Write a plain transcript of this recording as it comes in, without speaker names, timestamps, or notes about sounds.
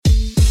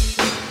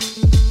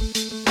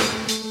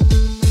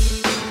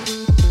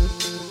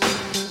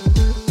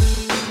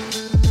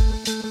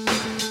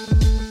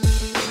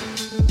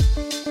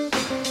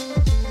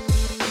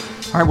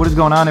right, what is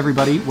going on,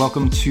 everybody?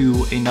 Welcome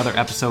to another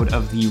episode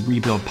of the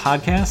Rebuild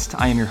Podcast.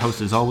 I am your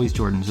host, as always,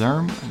 Jordan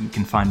Zerm. You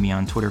can find me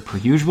on Twitter per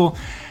usual,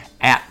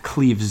 at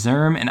Cleve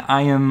Zerm, and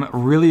I am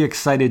really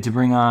excited to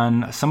bring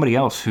on somebody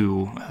else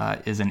who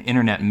is an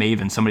internet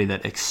maven, somebody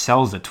that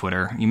excels at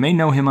Twitter. You may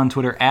know him on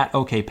Twitter at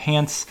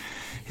OKPants.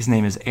 His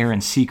name is Aaron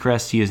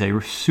Seacrest. He is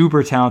a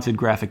super talented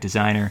graphic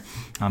designer.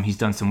 He's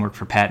done some work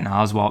for Patton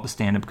Oswalt, the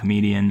stand-up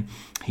comedian.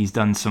 He's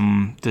done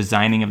some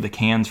designing of the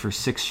cans for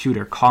Six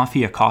Shooter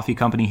Coffee, a coffee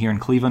company here in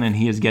Cleveland, and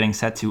he is getting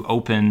set to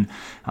open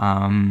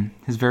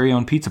his very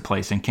own pizza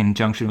place in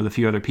conjunction with a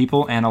few other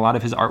people, and a lot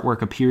of his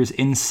artwork appears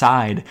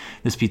inside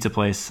this pizza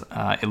place.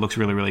 It looks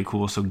really, really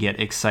cool, so get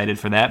excited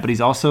for that. But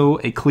he's also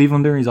a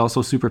Clevelander. He's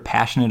also super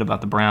passionate about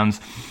the Browns,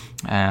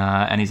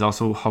 and he's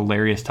also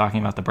hilarious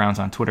talking about the Browns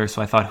on Twitter.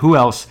 So I thought, who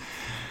else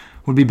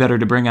would be better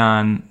to bring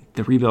on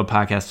the Rebuild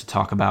Podcast to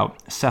talk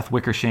about Seth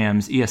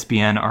Wickersham's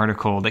ESPN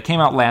article that came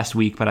out last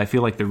week, but I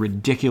feel like the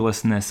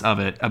ridiculousness of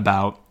it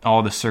about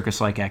all the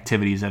circus-like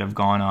activities that have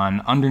gone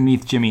on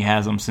underneath Jimmy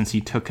Haslam since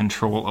he took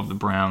control of the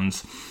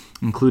Browns,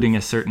 including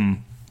a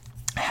certain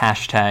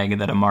hashtag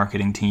that a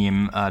marketing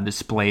team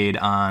displayed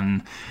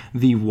on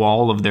the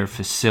wall of their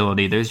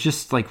facility. There's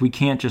just like, we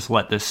can't just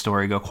let this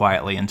story go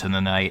quietly into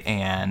the night,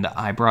 and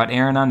I brought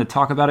Aaron on to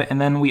talk about it.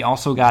 And then we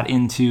also got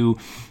into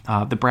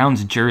the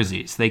Browns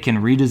jerseys. They can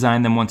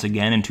redesign them once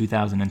again in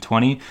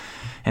 2020,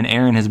 and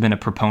Aaron has been a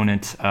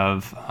proponent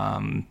of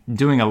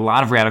doing a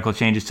lot of radical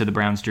changes to the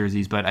Browns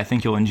jerseys, but I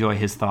think you'll enjoy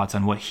his thoughts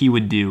on what he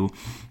would do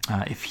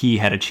if he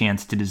had a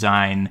chance to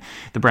design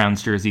the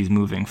Browns jerseys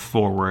moving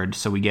forward.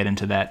 So we get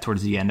into that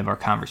towards the end of our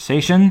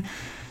conversation.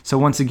 So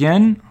once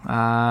again,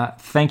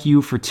 thank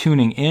you for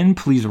tuning in.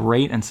 Please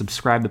rate and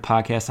subscribe the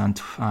podcast on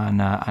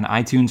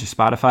iTunes or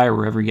Spotify or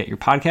wherever you get your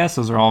podcasts.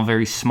 Those are all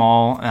very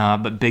small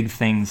but big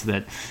things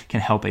that can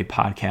help a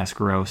podcast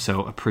grow.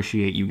 So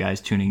appreciate you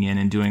guys tuning in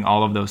and doing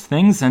all of those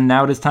things. And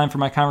now it is time for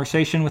my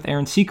conversation with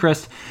Aaron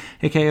Seacrest,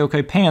 aka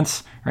OK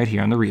Pants, right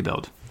here on The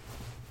Rebuild.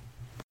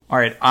 All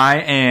right,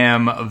 I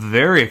am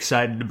very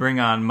excited to bring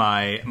on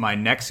my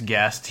next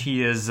guest.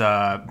 He is,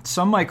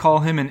 some might call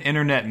him an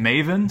internet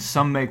maven,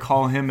 some may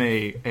call him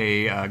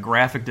a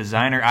graphic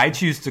designer. I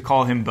choose to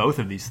call him both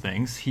of these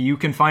things. You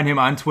can find him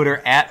on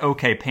Twitter at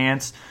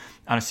OKPants.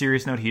 On a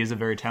serious note, he is a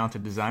very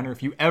talented designer.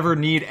 If you ever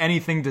need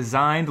anything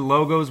designed,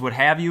 logos, what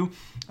have you,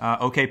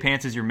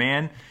 OKPants is your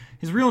man.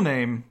 His real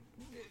name,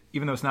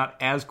 even though it's not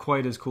as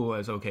quite as cool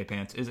as OK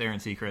Pants, is Aaron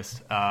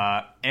Seacrest.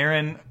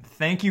 Aaron,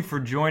 thank you for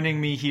joining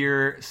me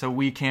here so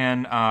we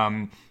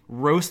can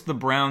roast the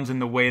Browns in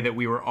the way that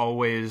we were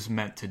always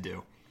meant to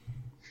do.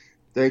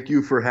 Thank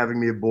you for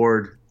having me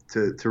aboard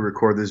to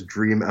record this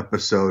dream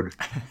episode.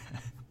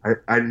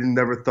 I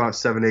never thought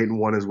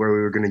 7-8-1 is where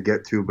we were going to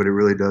get to, but it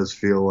really does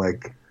feel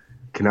like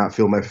cannot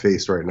feel my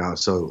face right now.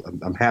 So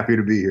I'm happy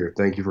to be here.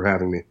 Thank you for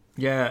having me.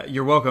 Yeah,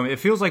 you're welcome. It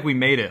feels like we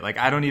made it. Like,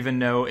 I don't even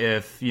know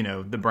if,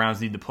 the Browns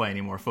need to play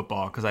any more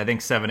football, because I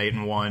think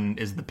 7-8-1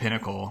 is the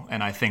pinnacle,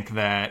 and I think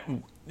that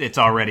it's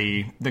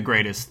already the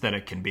greatest that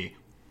it can be.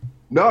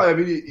 No, I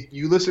mean,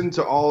 you listen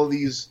to all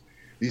these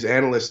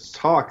analysts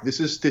talk. This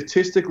is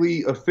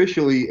statistically,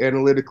 officially,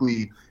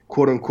 analytically,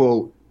 quote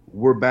unquote,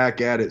 we're back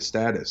at it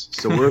status.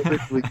 So we're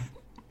officially,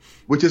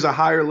 which is a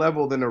higher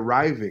level than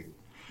arriving,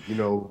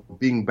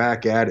 being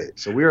back at it.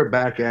 So we are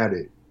back at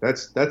it.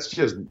 That's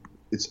just.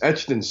 It's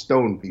etched in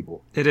stone,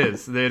 people. It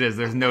is.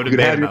 There's no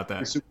debate about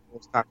that. Super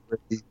Bowl's not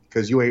ready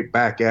because you ain't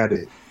back at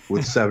it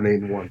with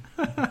 7-8-1.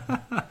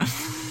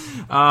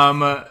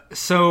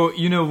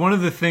 So, one of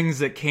the things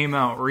that came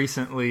out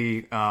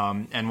recently,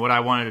 and what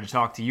I wanted to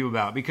talk to you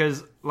about,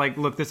 because,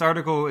 look, this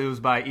article, it was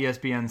by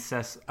ESPN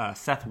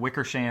Seth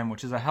Wickersham,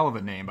 which is a hell of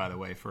a name, by the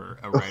way, for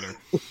a writer.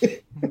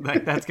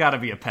 That's got to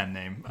be a pen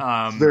name.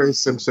 It's very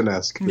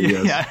Simpson-esque.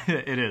 Yes. Yeah,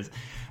 it is.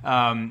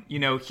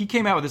 He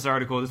came out with this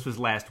article. This was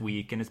last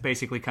week, and it's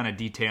basically kind of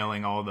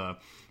detailing all the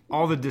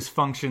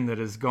dysfunction that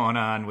has gone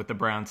on with the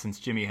Browns since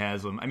Jimmy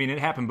Haslam. I mean, it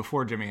happened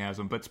before Jimmy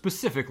Haslam, but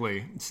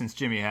specifically since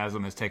Jimmy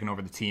Haslam has taken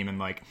over the team.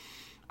 And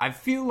I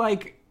feel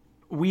like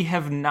we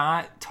have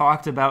not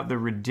talked about the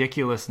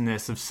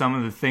ridiculousness of some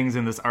of the things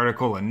in this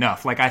article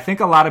enough. I think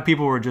a lot of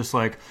people were just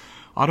like,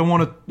 I don't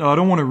want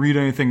to read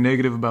anything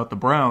negative about the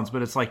Browns,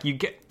 but it's like,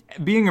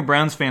 being a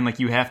Browns fan,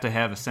 you have to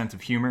have a sense of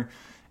humor.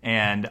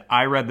 And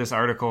I read this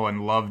article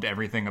and loved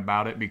everything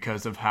about it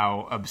because of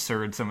how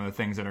absurd some of the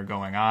things that are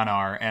going on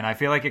are. And I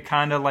feel like it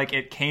kind of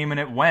it came and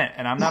it went.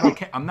 And I'm not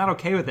okay. I'm not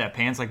okay with that,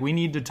 Pants. We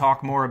need to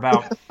talk more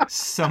about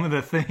some of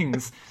the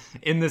things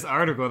in this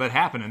article that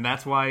happened, and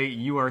that's why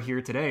you are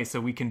here today, so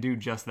we can do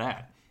just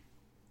that.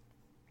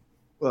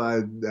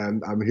 Well,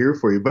 I'm here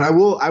for you, but I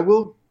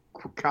will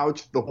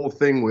couch the whole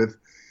thing with,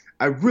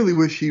 I really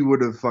wish he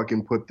would have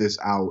fucking put this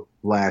out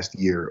last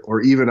year,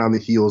 or even on the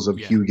heels of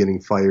Hugh getting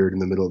fired in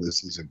the middle of the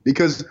season,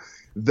 because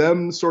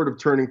them sort of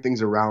turning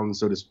things around,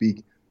 so to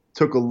speak,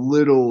 took a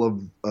little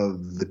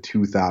of the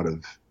tooth out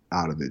of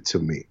it to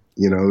me.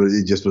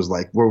 It just was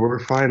like, we're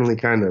finally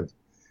kind of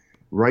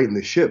righting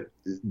the ship.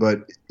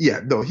 But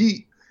yeah, no,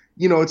 he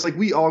it's like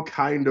we all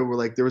kind of were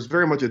like, there was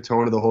very much a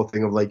tone of the whole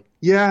thing of like,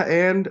 yeah,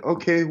 and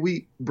okay,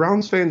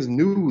 Browns fans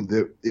knew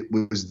that it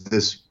was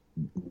this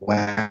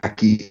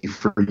wacky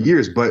for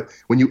years, but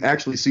when you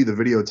actually see the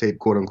videotape,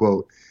 quote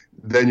unquote,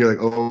 then you're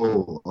like,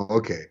 oh,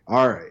 okay,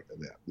 all right,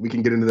 we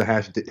can get into the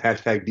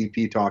hashtag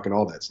DP talk and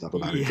all that stuff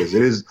about it, because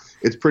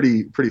it's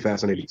pretty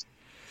fascinating.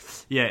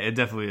 Yeah, it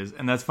definitely is.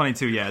 And that's funny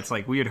too. Yeah, it's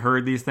like we had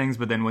heard these things,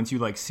 but then once you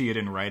like see it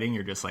in writing,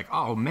 you're just like,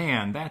 oh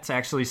man, that's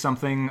actually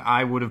something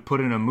I would have put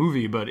in a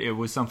movie, but it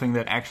was something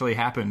that actually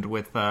happened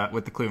with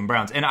the Cleveland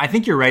Browns. And I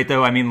think you're right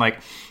though. I mean, like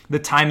the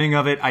timing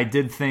of it, I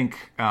did think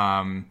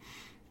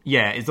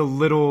is a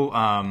little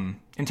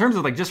in terms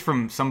of like just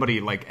from somebody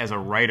like as a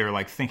writer,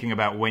 like thinking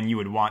about when you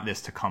would want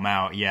this to come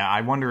out. Yeah,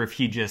 I wonder if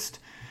he just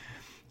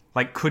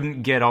like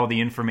couldn't get all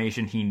the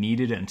information he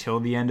needed until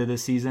the end of the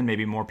season.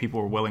 Maybe more people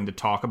were willing to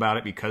talk about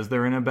it because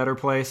they're in a better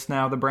place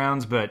now, the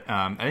Browns. But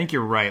I think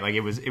you're right. Like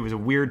it was a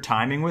weird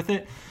timing with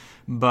it.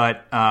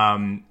 But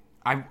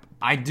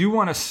I do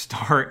want to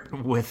start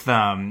with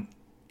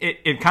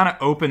it kind of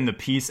opened the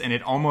piece, and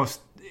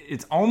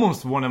it's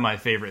almost one of my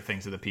favorite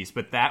things of the piece.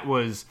 But that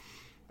was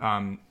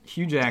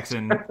Hugh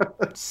Jackson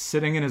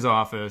sitting in his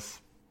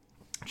office.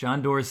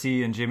 John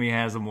Dorsey and Jimmy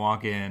Haslam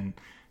walk in.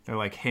 They're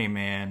like, "Hey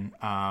man,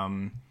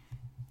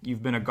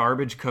 you've been a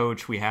garbage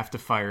coach. We have to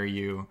fire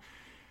you."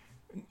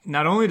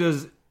 Not only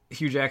does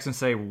Hugh Jackson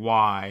say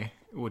why,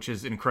 which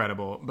is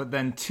incredible, but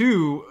then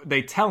two,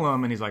 they tell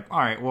him, and he's like, all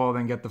right, well,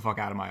 then get the fuck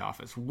out of my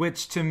office.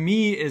 Which to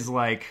me is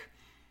like,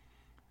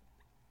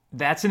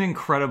 that's an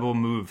incredible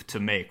move to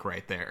make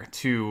right there.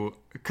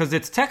 Because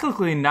it's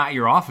technically not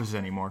your office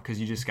anymore because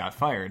you just got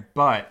fired.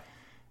 But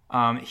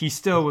he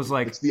still was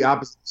like... It's the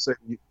opposite.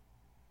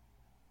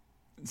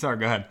 Sorry,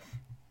 go ahead.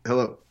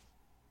 Hello.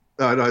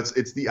 No,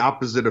 it's the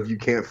opposite of you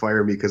can't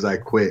fire me because I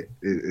quit.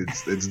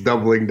 It's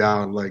doubling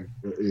down, like,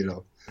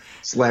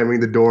 slamming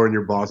the door in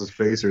your boss's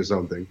face or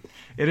something.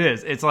 It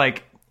is. It's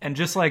like, and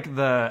just like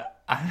the,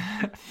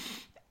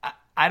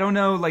 I don't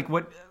know, like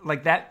what,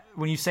 like that,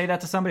 when you say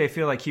that to somebody, I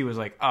feel like he was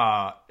like,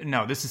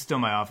 no, this is still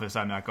my office.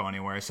 I'm not going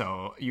anywhere.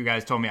 So you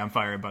guys told me I'm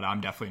fired, but I'm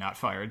definitely not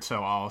fired.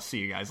 So I'll see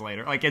you guys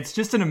later. Like, it's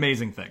just an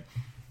amazing thing.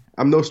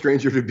 I'm no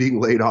stranger to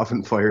being laid off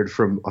and fired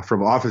from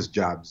office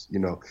jobs,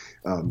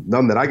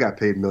 none that I got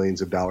paid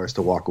millions of dollars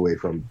to walk away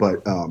from.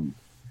 But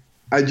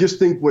I just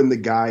think when the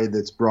guy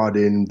that's brought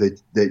in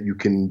that you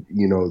can,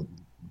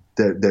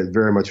 that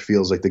very much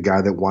feels like the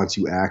guy that wants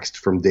you axed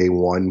from day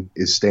one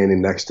is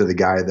standing next to the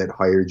guy that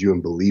hired you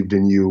and believed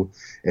in you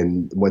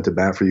and went to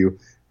bat for you.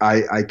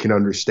 I can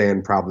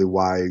understand probably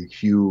why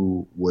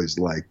Hugh was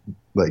like,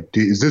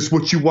 is this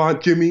what you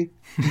want, Jimmy?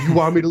 Do you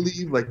want me to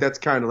leave? Like, that's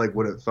kind of like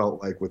what it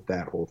felt like with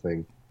that whole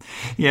thing.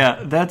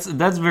 Yeah, that's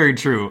very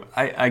true.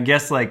 I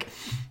guess like,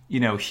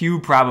 Hugh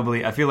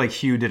probably, I feel like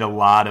Hugh did a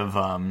lot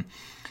of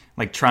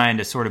like trying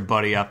to sort of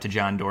buddy up to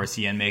John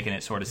Dorsey and making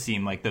it sort of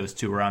seem like those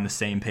two were on the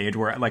same page,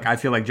 where like I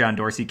feel like John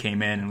Dorsey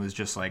came in and was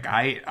just like,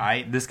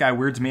 this guy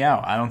weirds me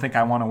out. I don't think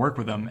I want to work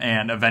with him.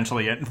 And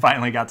eventually it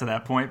finally got to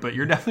that point. But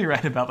you're definitely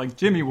right about like,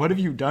 Jimmy, what have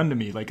you done to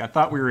me? Like, I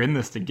thought we were in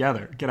this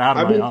together. Get out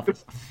of my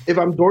office. If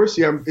I'm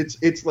Dorsey,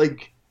 it's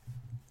like,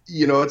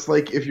 it's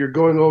like if you're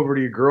going over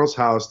to your girl's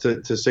house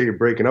to say you're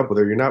breaking up with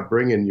her, you're not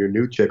bringing your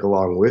new chick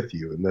along with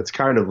you. And that's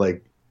kind of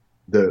like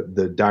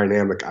the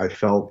dynamic I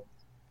felt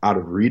out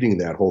of reading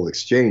that whole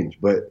exchange.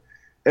 But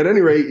at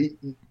any rate,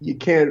 you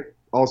can't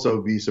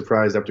also be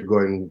surprised after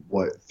going,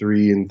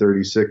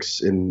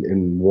 3-36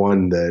 in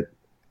one that,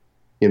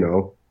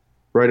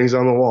 writing's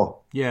on the wall.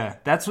 Yeah,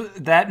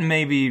 that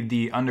may be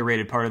the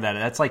underrated part of that.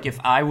 That's like if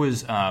I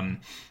was,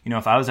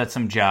 if I was at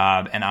some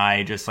job and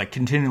I just like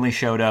continually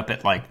showed up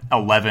at like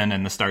 11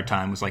 and the start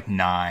time was like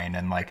 9,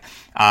 and like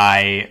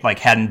I like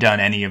hadn't done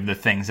any of the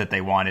things that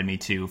they wanted me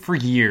to for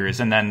years,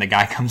 and then the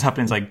guy comes up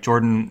and is like,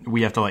 Jordan,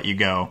 we have to let you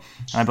go.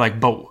 And I'd be like,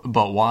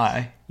 but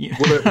why?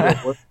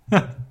 It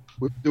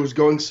was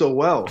going so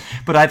well.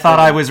 But I thought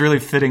I was really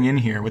fitting in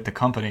here with the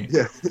company.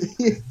 Yeah,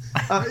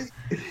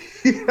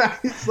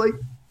 it's like.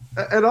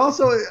 And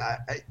also,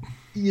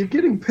 you're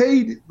getting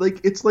paid,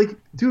 like, it's like,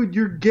 dude,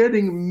 you're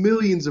getting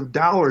millions of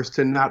dollars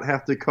to not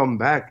have to come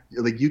back.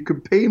 Like, you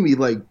could pay me,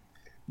 like,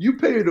 you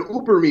pay to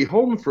Uber me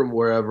home from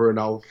wherever and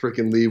I'll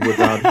freaking leave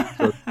without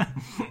a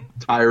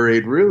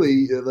tirade,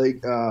 really.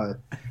 Like,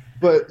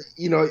 but,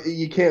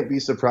 you can't be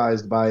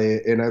surprised by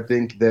it. And I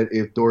think that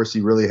if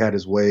Dorsey really had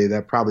his way,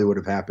 that probably would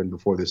have happened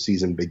before the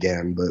season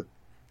began. But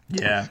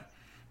yeah.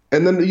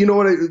 And then,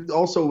 what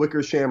also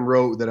Wickersham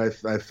wrote that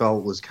I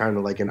felt was kind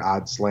of like an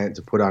odd slant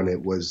to put on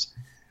it was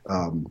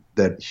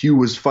that Hugh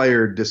was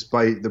fired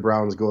despite the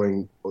Browns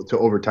going to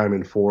overtime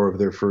in 4 of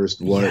their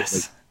first,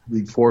 yes.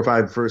 like 4 or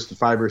 5 first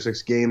 5 or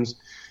 6 games.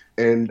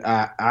 And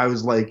I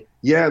was like,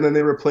 yeah, and then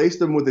they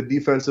replaced him with a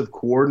defensive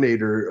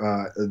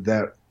coordinator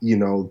that,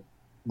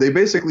 they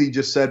basically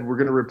just said, we're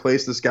going to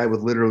replace this guy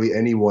with literally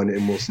anyone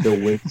and we'll still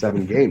win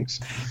 7 games.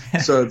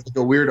 So it's like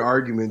a weird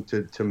argument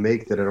to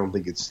make that I don't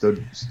think it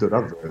stood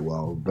up very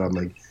well. But I'm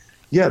like,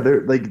 yeah,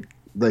 they're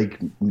like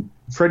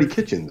Freddie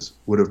Kitchens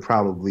would have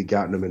probably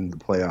gotten him into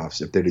the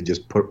playoffs if they'd have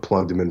just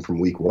plugged him in from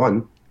week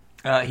 1.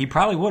 He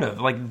probably would have.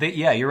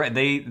 Yeah, you're right.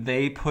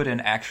 They put an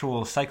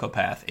actual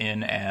psychopath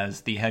in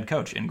as the head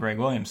coach in Greg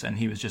Williams, and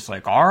he was just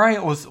like, "All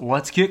right,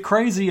 let's get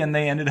crazy," and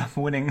they ended up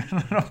winning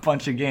a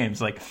bunch of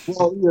games.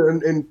 Well, yeah,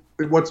 and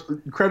what's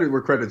credit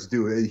where credit's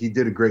due, he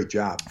did a great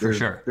job. For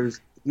sure.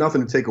 There's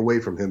nothing to take away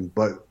from him.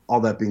 But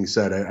all that being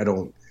said, I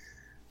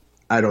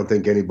don't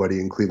think anybody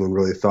in Cleveland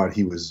really thought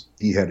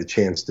he had a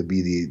chance to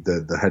be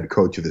the head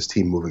coach of this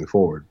team moving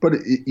forward. But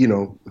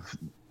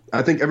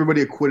I think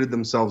everybody acquitted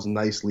themselves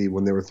nicely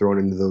when they were thrown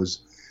into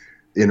those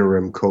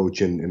interim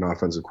coach and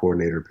offensive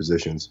coordinator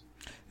positions.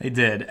 They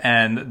did.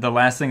 And the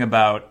last thing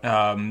about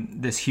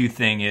this Hugh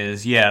thing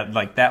is,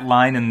 that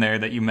line in there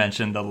that you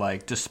mentioned,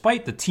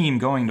 despite the team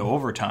going to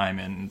overtime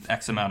in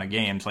X amount of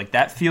games,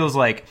 that feels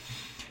like,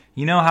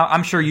 how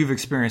I'm sure you've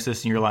experienced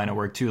this in your line of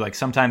work too.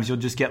 Sometimes you'll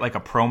just get a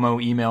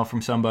promo email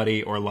from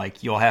somebody, or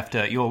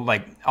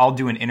I'll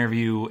do an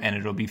interview and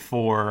it'll be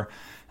for,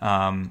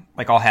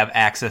 I'll have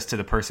access to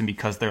the person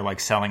because they're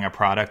selling a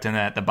product, and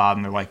at the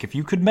bottom they're like, if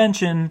you could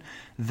mention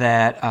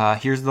that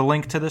here's the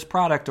link to this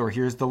product or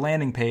here's the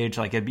landing page,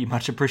 it'd be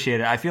much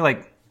appreciated. I feel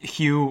like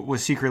Hugh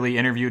was secretly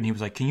interviewed and he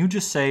was like, can you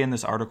just say in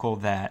this article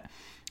that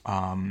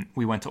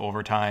we went to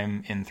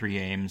overtime in 3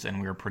 games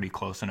and we were pretty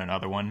close in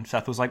another one?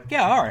 Seth was like,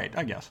 yeah, all right,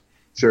 I guess.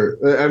 Sure.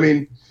 I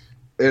mean,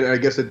 and I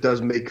guess it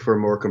does make for a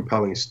more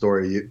compelling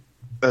story.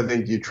 I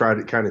think you try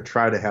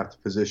to have to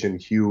position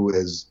Hugh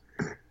as,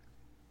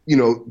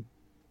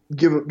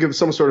 give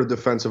some sort of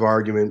defensive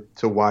argument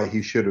to why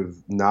he should have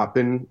not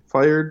been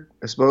fired,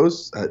 I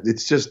suppose.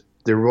 It's just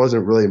there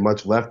wasn't really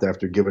much left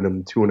after giving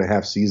him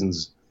 2.5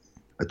 seasons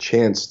a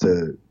chance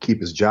to keep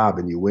his job,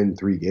 and you win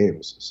 3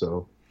 games.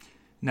 So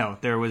no,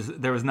 there was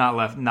not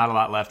a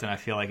lot left, and I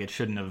feel like it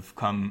shouldn't have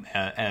come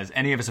as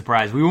any of a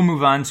surprise. We will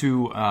move on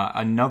to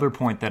another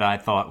point that I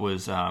thought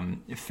was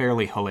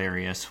fairly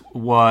hilarious.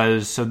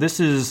 So this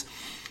is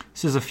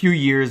a few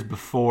years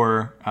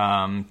before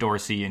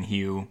Dorsey and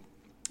Hugh.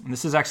 And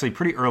this is actually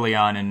pretty early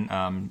on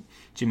in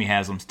Jimmy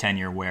Haslam's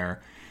tenure,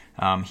 where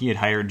he had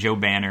hired Joe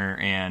Banner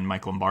and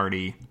Mike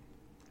Lombardi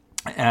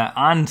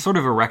on sort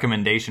of a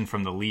recommendation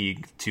from the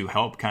league to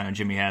help kind of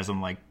Jimmy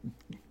Haslam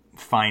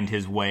find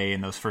his way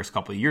in those first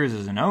couple of years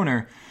as an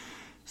owner.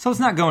 So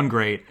it's not going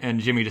great, and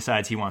Jimmy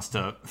decides he wants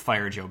to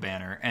fire Joe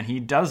Banner, and he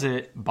does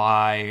it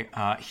by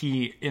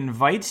he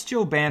invites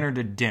Joe Banner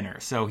to dinner.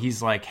 So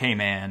he's like, hey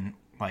man,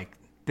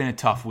 been a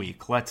tough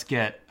week, let's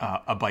get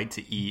a bite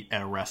to eat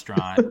at a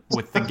restaurant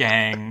with the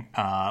gang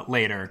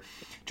later.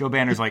 Joe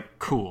Banner's like,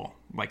 cool,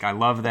 I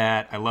love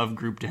that, I love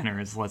group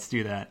dinners, let's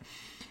do that.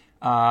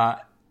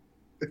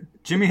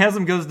 Jimmy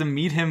Haslam goes to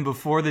meet him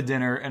before the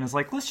dinner and is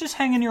like, let's just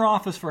hang in your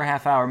office for a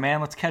half hour, man.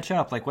 Let's catch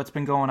up. What's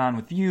been going on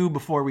with you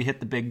before we hit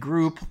the big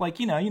group?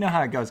 You know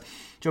how it goes.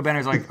 Joe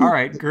Banner's like, all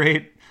right,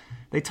 great.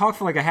 They talk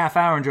for a half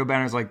hour, and Joe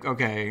Banner's like,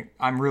 okay,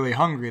 I'm really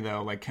hungry,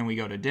 though. Can we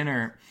go to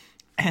dinner?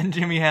 And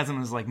Jimmy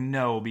Haslam is like,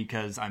 no,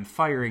 because I'm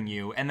firing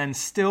you. And then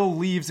still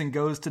leaves and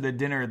goes to the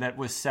dinner that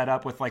was set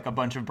up with a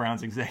bunch of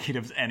Browns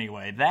executives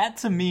anyway. That,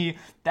 to me,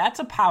 that's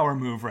a power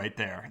move right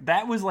there.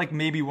 That was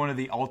maybe one of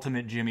the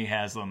ultimate Jimmy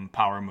Haslam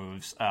power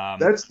moves.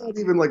 That's not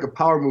even a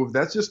power move.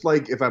 That's just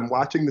if I'm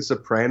watching The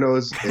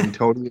Sopranos and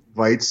Tony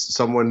invites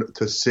someone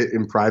to sit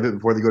in private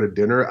before they go to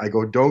dinner, I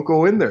go, don't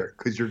go in there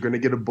because you're going to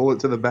get a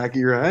bullet to the back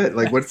of your head.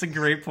 That's a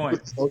great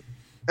point.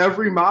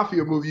 Every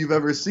mafia movie you've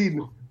ever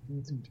seen,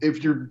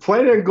 if you're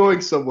planning on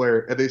going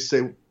somewhere and they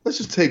say, let's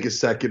just take a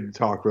second to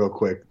talk real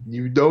quick,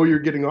 you're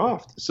getting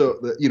off. So,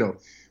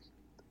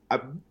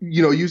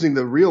 using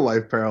the real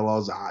life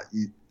parallels,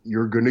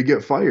 you're going to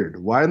get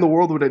fired. Why in the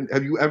world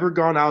have you ever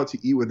gone out to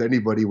eat with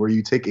anybody where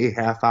you take a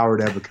half hour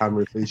to have a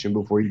conversation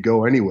before you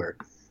go anywhere?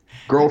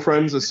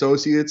 Girlfriends,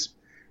 associates,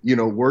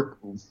 work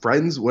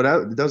friends,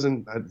 whatever. It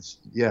doesn't,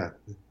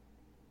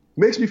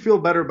 makes me feel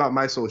better about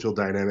my social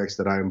dynamics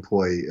that I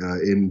employ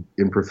in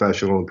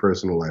professional and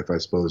personal life, I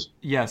suppose.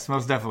 Yes,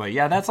 most definitely.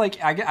 Yeah, that's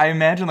I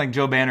imagine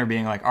Joe Banner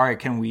being like, all right,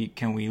 can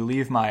we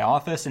leave my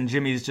office? And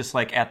Jimmy's just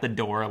at the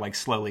door,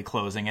 slowly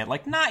closing it.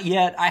 Not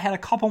yet. I had a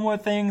couple more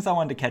things I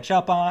wanted to catch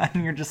up on.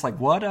 And you're just like,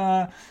 what?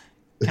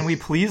 Can we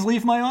please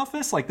leave my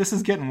office? This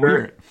is getting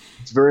weird.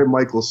 It's very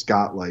Michael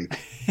Scott-like.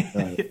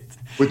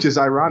 Which is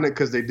ironic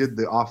because they did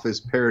the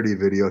Office parody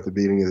video at the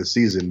beginning of the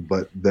season,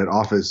 but that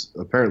Office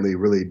apparently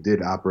really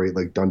did operate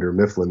like Dunder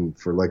Mifflin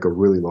for a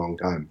really long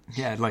time.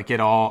 Yeah, it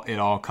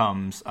all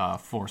comes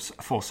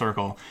full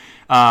circle.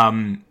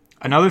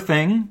 Another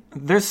thing,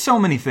 there's so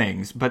many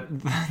things, but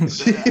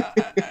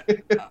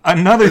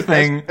another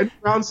thing. In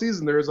Brown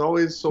season, there's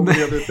always so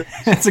many other things.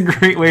 It's a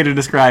great way to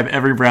describe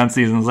every Brown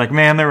season. It's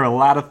man, there were a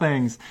lot of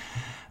things.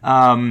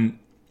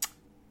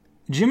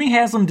 Jimmy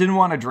Haslam didn't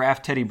want to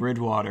draft Teddy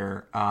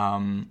Bridgewater,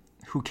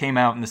 who came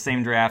out in the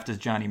same draft as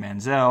Johnny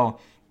Manziel.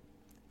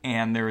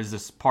 And there was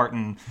this part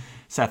in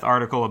Seth's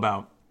article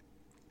about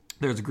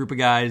there's a group of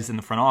guys in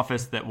the front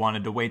office that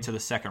wanted to wait to the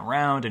second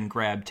round and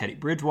grab Teddy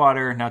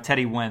Bridgewater. Now,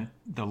 Teddy went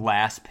the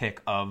last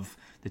pick of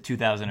the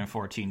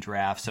 2014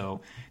 draft,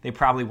 so they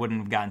probably wouldn't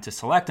have gotten to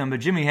select him. But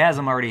Jimmy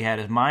Haslam already had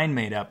his mind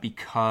made up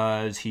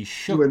because he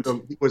shook.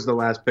 He was the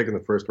last pick in the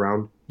first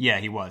round? Yeah,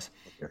 he was.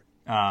 Okay.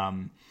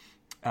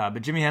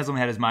 But Jimmy Haslam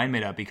had his mind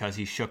made up because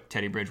he shook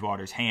Teddy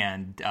Bridgewater's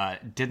hand,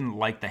 didn't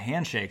like the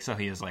handshake, so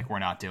he was like, we're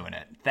not doing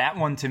it. That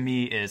one to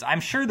me is, I'm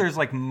sure there's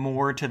like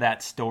more to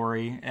that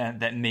story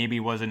that maybe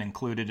wasn't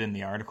included in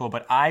the article,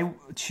 but I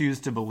choose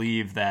to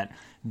believe that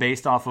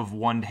based off of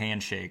one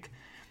handshake,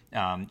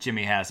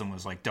 Jimmy Haslam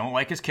was like, don't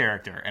like his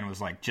character, and was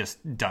like,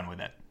 just done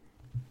with it.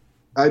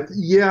 I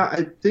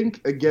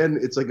think, again,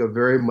 it's like a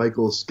very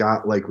Michael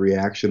Scott-like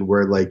reaction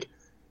where like,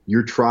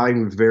 you're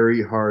trying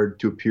very hard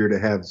to appear to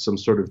have some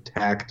sort of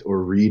tact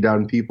or read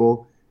on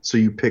people, so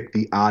you pick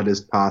the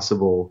oddest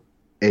possible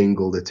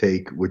angle to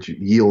take, which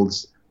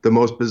yields the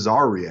most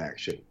bizarre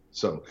reaction.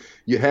 So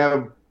you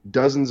have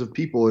dozens of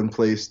people in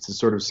place to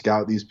sort of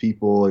scout these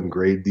people and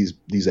grade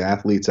these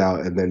athletes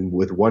out, and then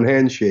with one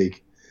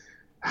handshake,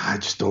 I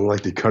just don't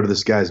like the cut of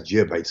this guy's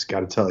jib, I just got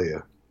to tell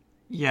you.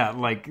 Yeah,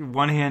 like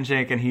one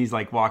handshake, and he's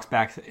like walks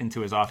back into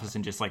his office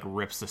and just like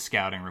rips the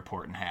scouting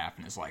report in half,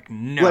 and is like,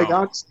 "No." Like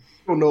I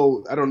don't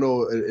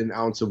know an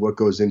ounce of what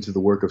goes into the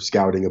work of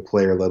scouting a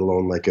player, let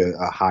alone like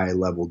a high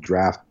level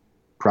draft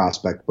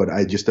prospect. But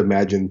I just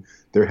imagine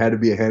there had to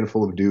be a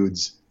handful of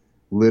dudes,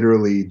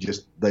 literally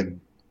just like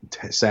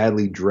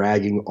sadly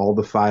dragging all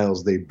the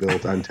files they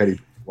built on Teddy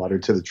Bridgewater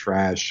to the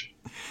trash,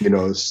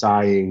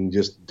 sighing,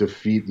 just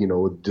defeat in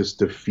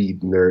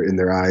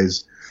their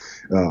eyes.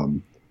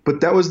 But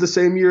that was the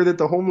same year that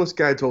the homeless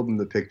guy told him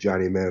to pick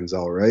Johnny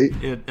Manziel, right?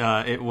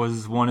 It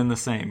was one and the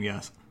same,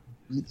 yes.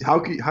 How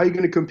are you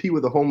going to compete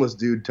with a homeless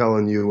dude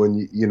telling you when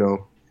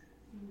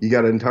you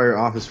got an entire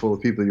office full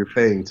of people you're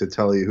paying to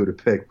tell you who to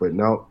pick? But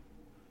no.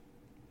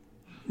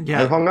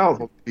 Yeah, I've hung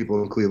out with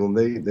people in Cleveland.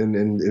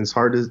 And it's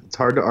hard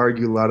to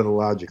argue a lot of the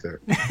logic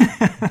there.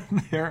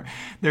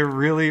 they're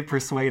really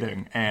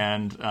persuading,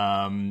 and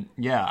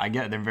I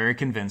get it. They're very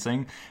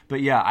convincing.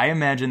 But yeah, I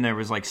imagine there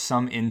was like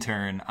some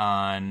intern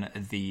on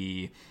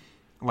the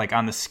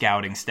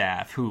scouting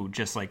staff who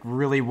just like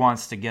really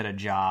wants to get a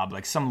job,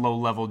 like some low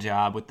level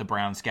job with the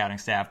Brown scouting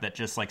staff that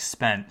just like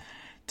spent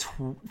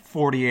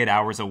 48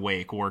 hours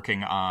awake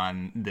working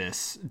on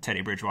this Teddy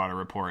Bridgewater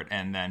report,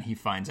 and then he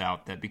finds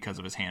out that because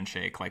of his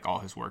handshake, like all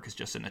his work is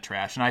just in the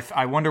trash. And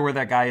I wonder where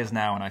that guy is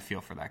now, and I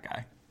feel for that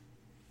guy.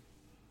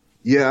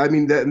 Yeah, I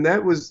mean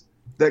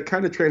that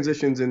kind of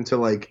transitions into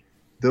like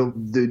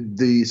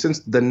the since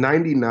the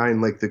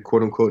 99, like the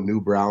quote unquote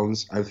new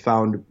Browns, I've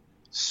found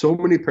so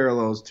many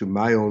parallels to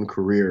my own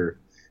career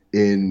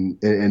in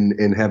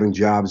having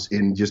jobs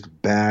in just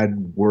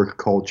bad work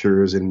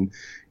cultures and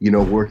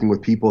working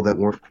with people that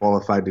weren't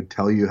qualified to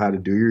tell you how to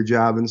do your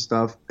job and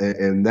stuff.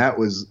 And that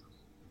was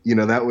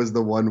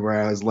the one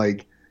where I was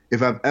like,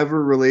 if I've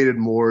ever related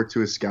more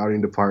to a scouting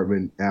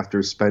department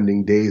after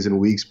spending days and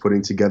weeks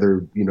putting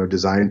together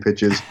design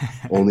pitches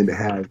only to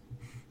have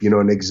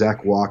an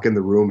exec walk in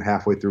the room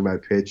halfway through my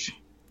pitch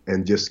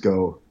and just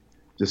go,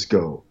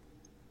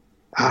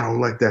 I don't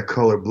like that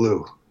color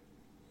blue.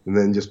 And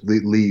then just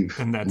leave.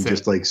 And that's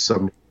just like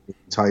some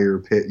entire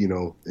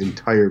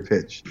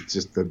pitch. It's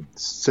just the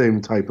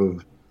same type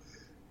of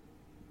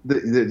 –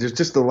 there's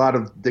just a lot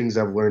of things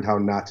I've learned how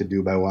not to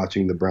do by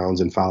watching the Browns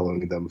and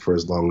following them for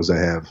as long as I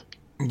have.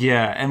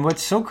 Yeah, and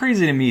what's so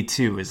crazy to me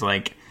too is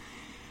like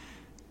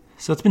 –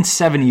 so it's been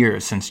 7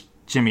 years since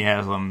Jimmy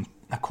Haslam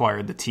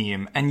acquired the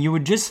team, and you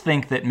would just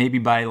think that maybe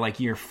by like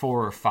year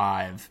 4 or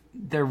 5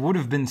 there would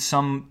have been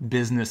some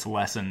business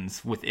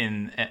lessons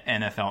within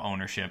NFL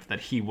ownership that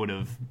he would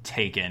have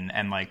taken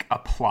and like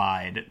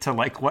applied to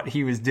like what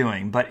he was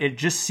doing. But it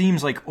just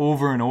seems like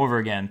over and over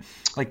again,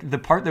 like the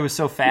part that was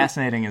so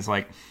fascinating is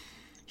like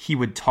he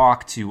would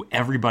talk to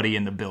everybody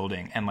in the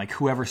building, and like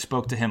whoever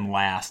spoke to him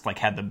last like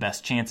had the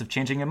best chance of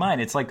changing their mind.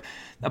 It's like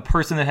a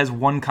person that has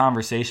one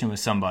conversation with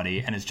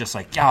somebody and it's just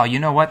like, oh, you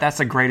know what? That's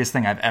the greatest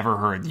thing I've ever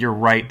heard. You're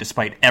right,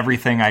 despite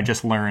everything I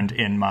just learned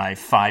in my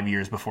 5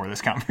 years before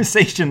this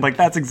conversation. Like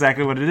that's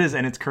exactly what it is,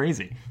 and it's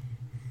crazy.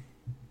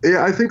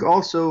 Yeah, I think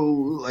also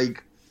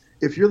like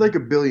if you're like a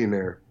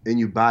billionaire and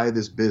you buy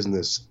this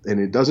business and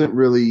it doesn't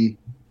really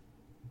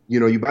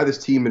you buy this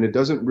team and it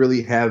doesn't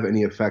really have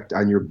any effect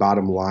on your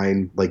bottom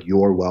line, like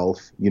your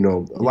wealth. A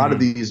lot of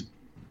these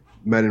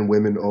men and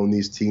women own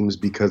these teams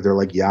because they're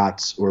like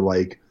yachts or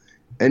like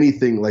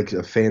anything like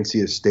a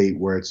fancy estate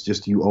where it's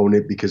just you own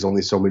it because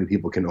only so many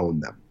people can own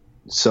them.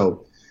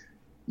 So,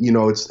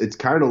 it's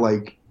kind of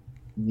like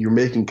you're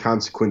making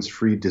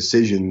consequence-free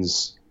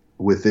decisions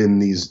within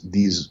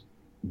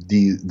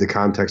the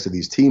context of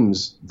these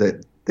teams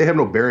that they have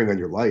no bearing on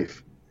your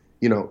life.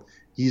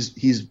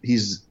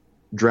 He's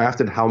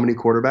drafted how many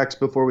quarterbacks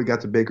before we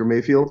got to Baker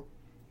Mayfield?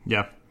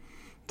 Yeah.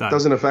 It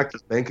doesn't affect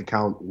his bank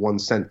account 1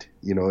 cent.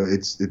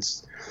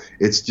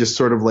 It's just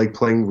sort of like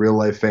playing real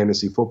life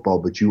fantasy football,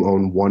 but you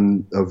own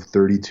one of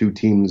 32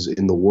 teams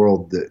in the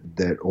world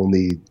that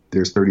only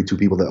there's 32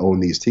 people that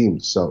own these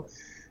teams. So,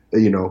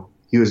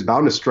 he was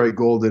bound to strike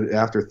gold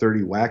after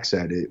 30 whacks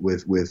at it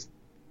with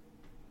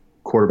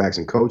quarterbacks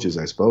and coaches,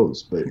 I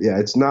suppose. But yeah,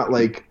 it's not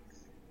like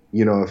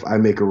if I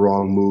make a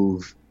wrong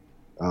move,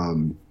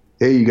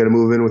 hey, you got to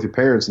move in with your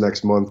parents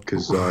next month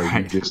because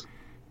you just,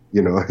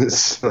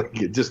 it's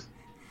like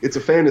it's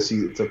a fantasy.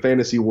 It's a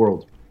fantasy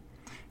world.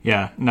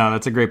 Yeah, no,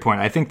 that's a great point.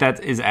 I think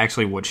that is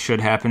actually what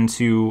should happen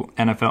to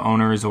NFL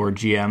owners or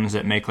GMs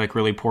that make like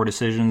really poor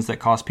decisions that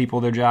cost people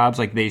their jobs.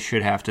 Like they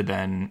should have to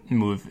then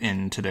move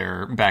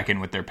back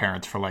in with their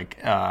parents for like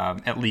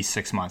at least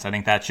 6 months. I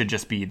think that should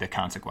just be the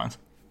consequence.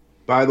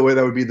 By the way,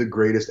 that would be the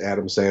greatest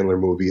Adam Sandler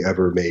movie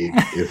ever made.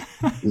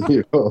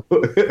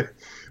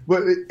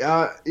 But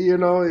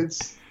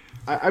it's.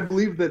 I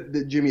believe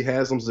that Jimmy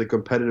Haslam's a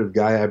competitive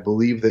guy. I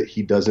believe that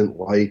he doesn't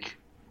like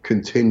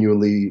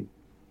continually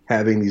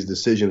having these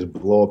decisions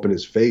blow up in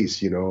his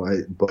face,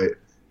 but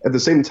at the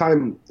same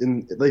time,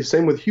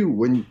 same with Hugh,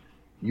 when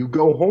you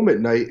go home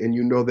at night and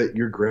you know that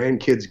your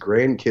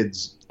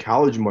grandkids'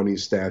 college money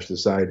is stashed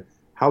aside,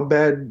 how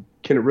bad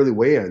can it really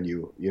weigh on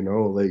you?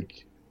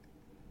 Like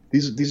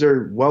these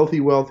are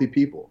wealthy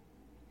people.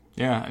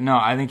 Yeah, no,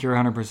 I think you're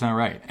 100%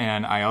 right.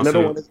 And I'm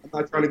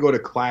not trying to go to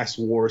class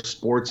war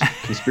sports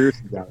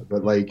conspiracy guy,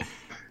 but like,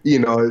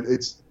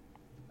 it's,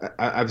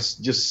 I've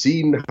just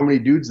seen how many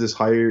dudes this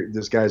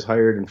guy's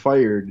hired and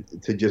fired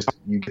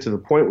you get to the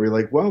point where you're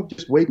like, well,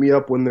 just wake me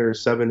up when they're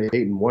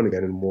 7-8-1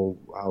 again, and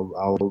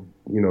I'll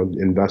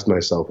invest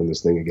myself in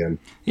this thing again.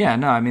 Yeah,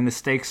 no, I mean the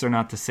stakes are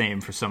not the same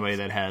for somebody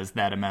that has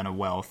that amount of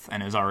wealth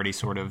and is already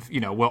sort of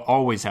will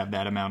always have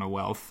that amount of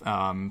wealth.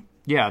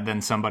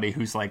 Than somebody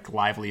whose like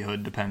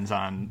livelihood depends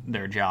on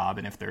their job,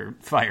 and if they're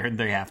fired,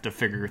 they have to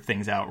figure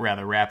things out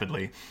rather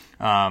rapidly.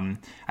 I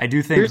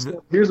do think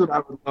here's what I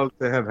would love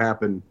to have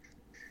happen.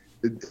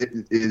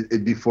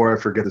 Before I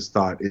forget this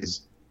thought,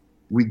 is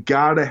we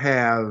gotta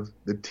have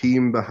the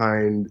team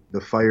behind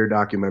the Fire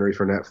documentary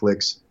for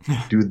Netflix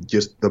do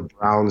just the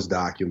Browns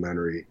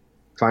documentary.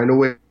 Find a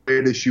way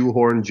to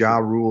shoehorn Ja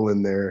Rule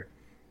in there.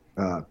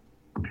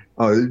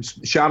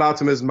 Shout out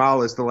to Ms.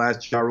 Malice, the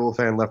last Ja Rule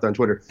fan left on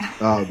Twitter.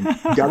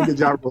 Gotta get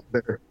Ja Rule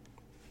there.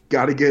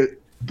 Gotta get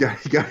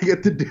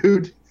the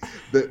dude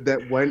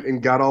that went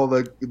and got all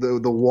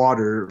the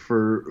water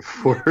for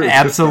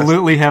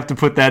absolutely have to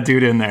put that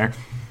dude in there.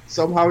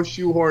 Somehow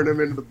shoehorn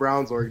him into the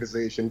Browns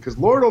organization, because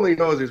Lord only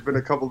knows there's been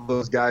a couple of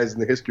those guys in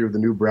the history of the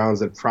new Browns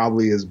that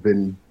probably has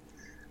been,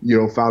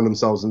 found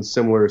themselves in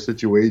similar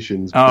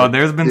situations. Oh,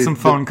 there's been some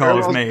phone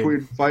calls made.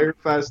 The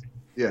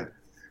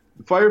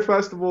Fire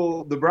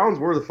Festival, the Browns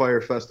were the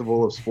Fire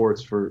Festival of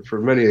sports for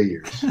many a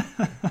years.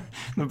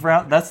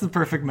 That's the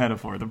perfect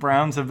metaphor. The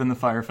Browns have been the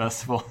Fire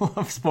Festival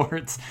of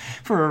sports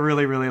for a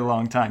really, really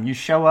long time. You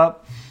show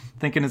up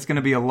thinking it's going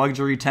to be a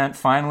luxury tent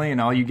finally,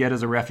 and all you get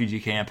is a refugee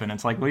camp, and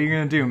it's like, what are you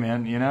going to do,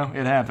 man?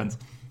 It happens.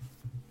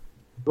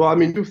 Well, I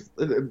mean,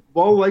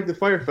 like the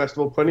Fire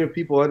Festival, plenty of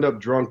people end up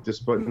drunk,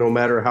 no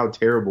matter how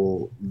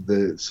terrible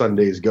the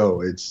Sundays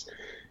go. It's,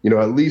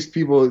 at least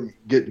people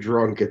get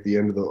drunk at the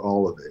end of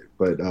all of it.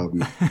 But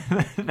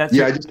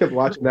I just kept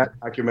watching that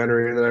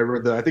documentary, and then I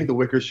read I think the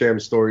Wickersham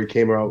story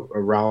came out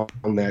around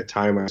that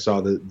time. I saw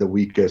the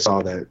week I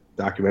saw that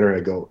documentary.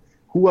 I go,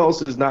 who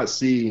else is not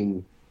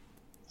seeing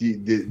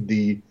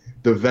the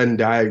Venn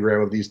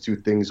diagram of these two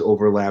things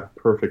overlap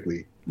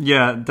perfectly?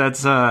 Yeah,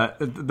 that's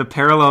the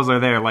parallels are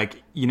there.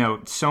 Like,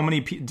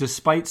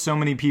 despite so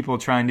many people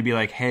trying to be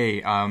like,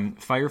 hey,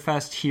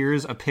 Firefest,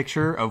 here's a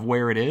picture of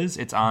where it is.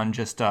 It's on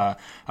just a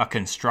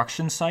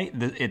construction site.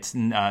 It's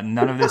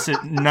none of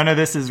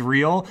this is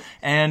real.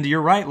 And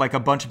you're right. Like, a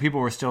bunch of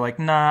people were still like,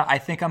 nah, I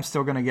think I'm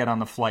still gonna get on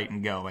the flight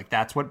and go. Like,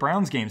 that's what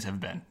Browns games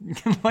have been.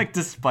 Like,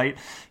 despite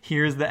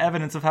here's the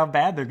evidence of how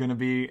bad they're gonna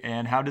be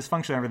and how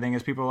dysfunctional everything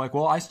is. People are like,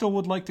 well, I still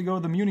would like to go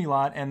to the Muni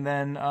lot and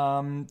then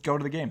go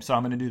to the game, so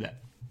I'm gonna do that.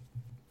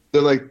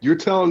 They're like, you're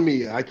telling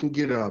me I can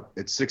get up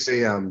at 6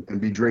 a.m.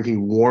 and be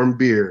drinking warm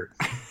beer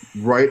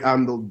right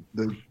on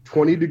the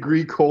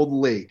 20-degree cold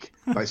lake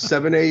by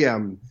 7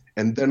 a.m.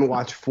 and then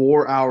watch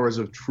 4 hours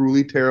of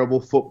truly terrible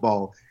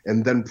football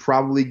and then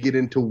probably get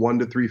into 1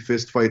 to 3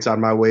 fist fights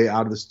on my way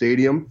out of the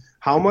stadium?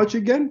 How much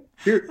again?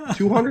 Here,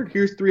 $200.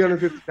 Here's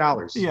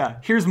 $350. Yeah,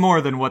 here's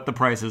more than what the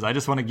price is. I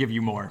just want to give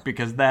you more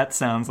because that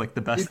sounds like the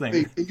best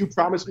thing. Can you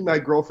promise me my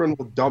girlfriend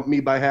will dump me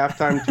by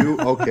halftime too?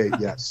 Okay,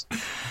 yes.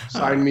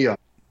 Sign me up.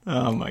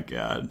 Oh, my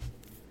God.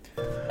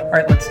 All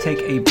right, let's take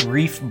a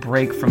brief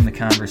break from the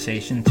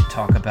conversation to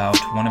talk about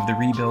one of the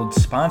Rebuild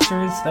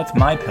sponsors. That's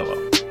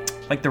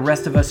MyPillow. Like the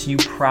rest of us, you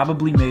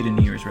probably made a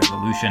New Year's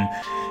resolution.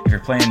 If you're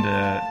planning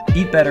to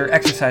eat better,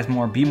 exercise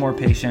more, be more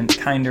patient,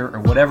 kinder, or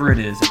whatever it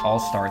is, it all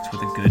starts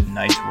with a good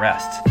night's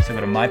rest. So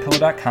go to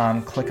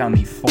MyPillow.com, click on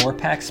the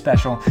 4-pack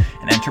special,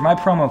 and enter my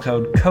promo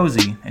code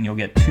COZY, and you'll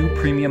get 2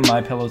 premium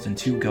MyPillows and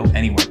 2 Go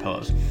Anywhere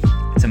pillows.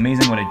 It's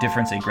amazing what a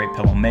difference a great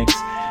pillow makes.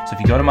 So if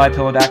you go to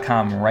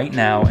MyPillow.com right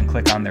now and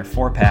click on their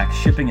 4-pack,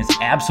 shipping is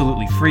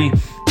absolutely free.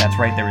 That's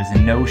right, there is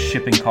no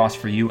shipping cost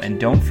for you. And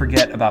don't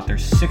forget about their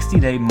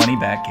 60-day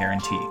money-back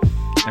guarantee.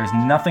 There's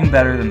nothing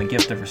better than the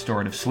gift of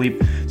restorative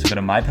sleep. So go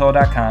to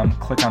MyPillow.com,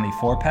 click on the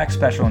 4-pack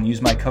special, and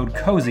use my code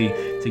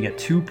COZY to get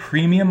 2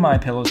 premium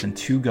MyPillows and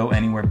 2 Go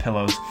Anywhere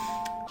pillows.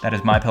 That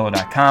is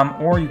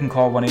mypillow.com, or you can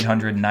call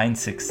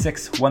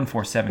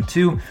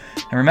 1-800-966-1472. And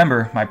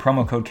remember, my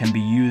promo code can be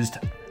used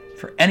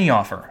for any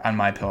offer on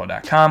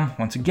mypillow.com.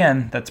 Once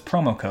again, that's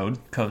promo code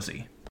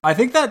COZY. I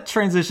think that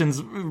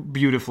transitions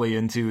beautifully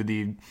into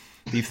the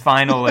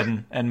final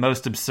and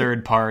most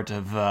absurd part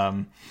of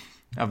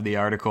the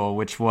article,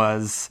 which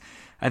was,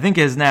 I think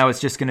it's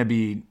just going to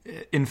be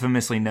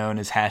infamously known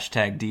as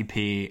hashtag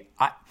DP.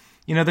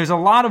 There's a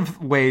lot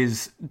of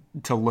ways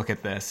to look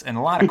at this, and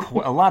a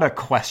lot of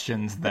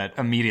questions that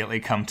immediately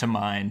come to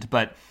mind.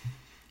 But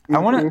I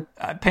want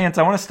to, Pants,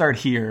 I want to start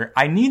here.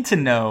 I need to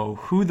know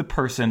who the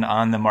person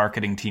on the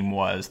marketing team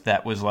was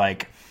that was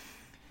like,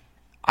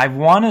 I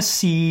want to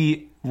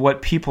see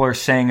what people are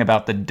saying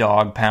about the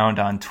dog pound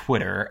on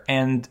Twitter.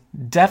 And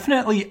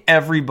definitely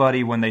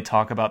everybody, when they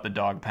talk about the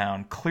dog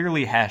pound,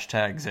 clearly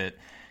hashtags it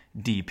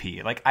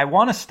DP. Like, I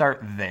want to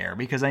start there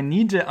because I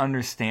need to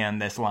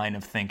understand this line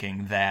of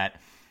thinking that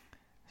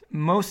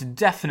most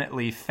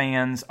definitely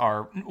fans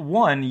are,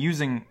 one,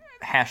 using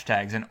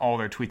hashtags in all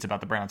their tweets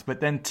about the Browns,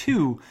 but then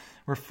two,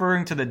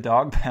 referring to the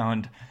dog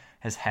pound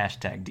as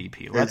hashtag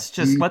DP. Let's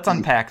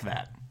unpack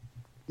that.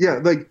 Yeah,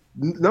 like,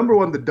 number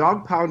one, the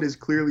dog pound is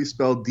clearly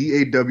spelled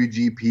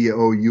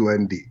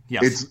DAWGPOUND.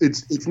 Yes.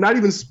 It's not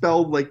even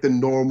spelled like the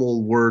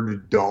normal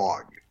word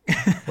dog.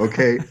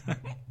 Okay?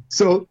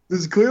 So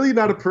this is clearly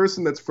not a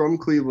person that's from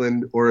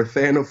Cleveland or a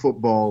fan of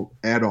football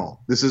at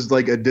all. This is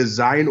like a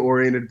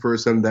design-oriented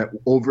person that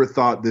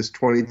overthought this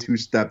 22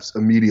 steps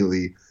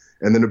immediately,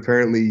 and then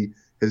apparently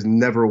has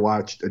never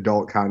watched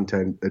adult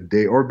content a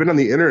day, or been on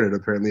the internet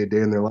apparently a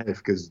day in their life,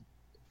 because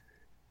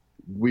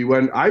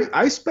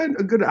I spent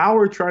a good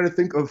hour trying to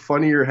think of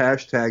funnier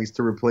hashtags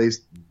to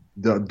replace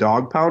the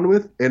dog pound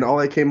with, and all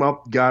I came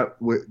up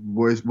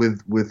was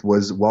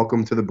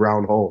welcome to the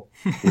brown hole.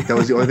 Like, that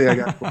was the only thing I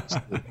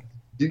got.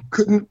 You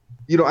couldn't,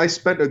 I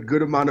spent a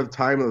good amount of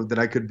time that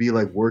I could be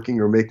like working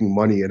or making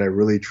money, and I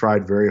really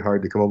tried very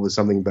hard to come up with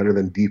something better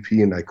than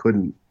DP, and I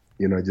couldn't.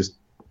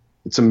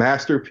 It's a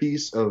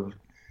masterpiece of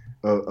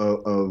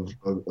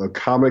a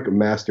comic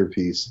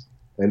masterpiece,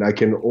 and I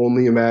can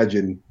only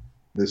imagine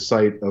the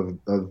site of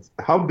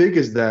how big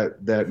is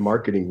that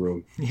marketing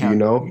room? Yeah. Do you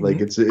know?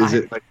 Like, is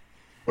it like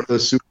one of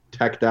those super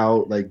teched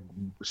out, like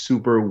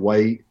super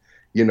white,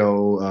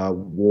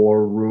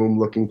 war room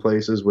looking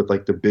places with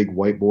like the big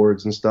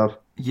whiteboards and stuff?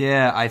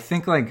 Yeah, I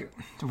think like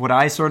what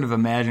I sort of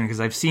imagine, because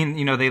I've seen,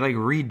 they like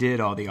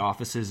redid all the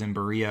offices in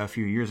Berea a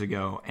few years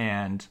ago,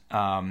 and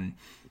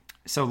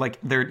so like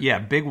they're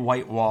big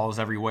white walls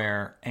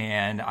everywhere,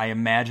 and I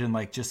imagine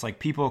like just like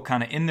people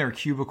kind of in their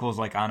cubicles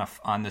like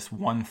on this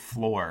one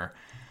floor,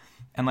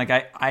 and like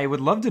I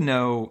would love to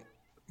know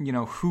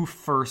who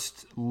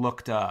first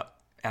looked up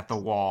at the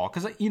wall,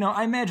 because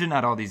I imagine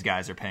not all these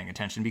guys are paying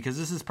attention, because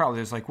this is probably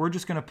just like, we're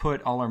just gonna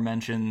put all our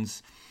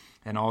mentions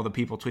and all the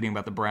people tweeting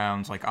about the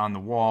Browns like on the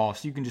wall,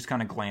 so you can just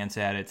kind of glance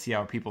at it, see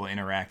how people are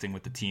interacting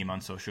with the team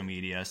on social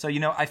media. So,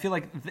 I feel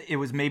like it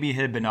was maybe it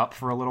had been up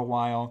for a little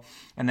while,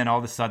 and then all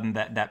of a sudden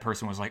that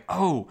person was like,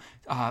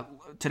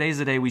 today's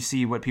the day we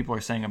see what people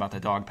are saying about the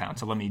dog pound,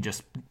 so let me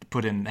just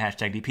put in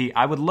hashtag DP.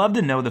 I would love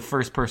to know the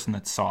first person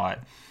that saw it,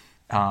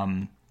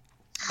 and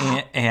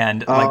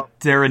like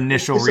their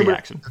initial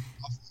reaction.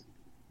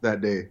 That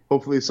day.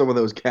 Hopefully someone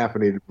that was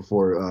caffeinated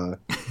before,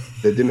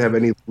 that didn't have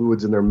any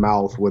fluids in their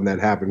mouth when that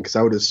happened, because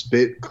I would have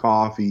spit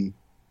coffee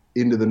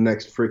into the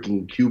next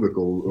freaking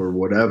cubicle or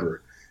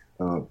whatever.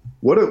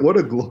 What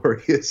a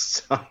glorious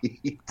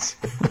sight.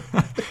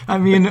 I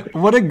mean,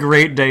 what a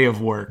great day of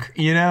work,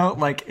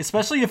 like,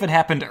 especially if it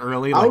happened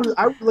early. Like,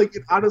 I would like,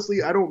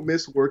 honestly, I don't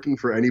miss working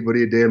for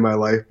anybody a day in my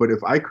life, but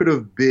if I could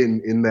have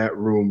been in that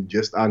room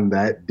just on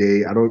that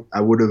day, I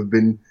would have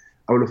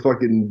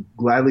fucking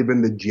gladly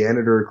been the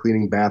janitor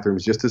cleaning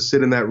bathrooms, just to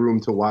sit in that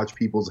room to watch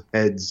people's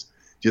heads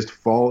just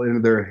fall into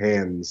their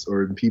hands,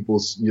 or people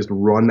just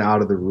run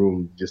out of the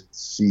room, just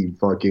see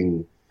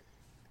fucking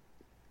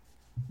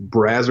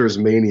Brazzers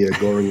mania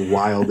going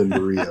wild in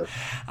Berea.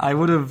 I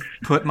would have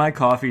put my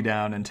coffee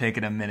down and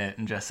taken a minute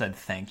and just said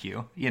thank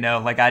you.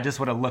 Like, I just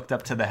would have looked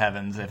up to the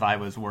heavens if I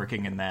was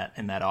working in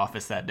that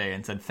office that day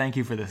and said thank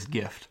you for this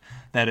gift.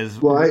 That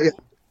is. Well,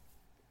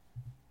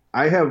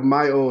 I have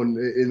my own,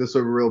 in this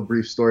sort of real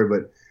brief story,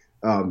 but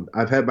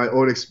I've had my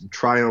own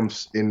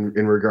triumphs in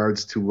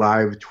regards to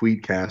live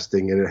tweet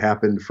casting, and it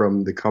happened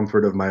from the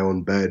comfort of my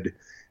own bed.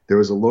 There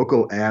was a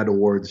local ad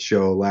awards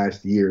show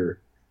last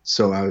year,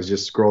 so I was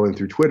just scrolling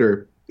through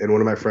Twitter, and one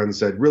of my friends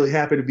said, really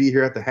happy to be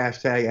here at the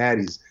hashtag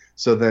Addies.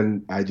 So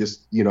then I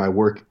just, I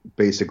work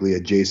basically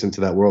adjacent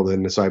to that world,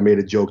 and so I made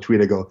a joke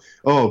tweet. I go,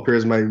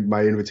 appears my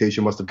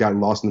invitation must have gotten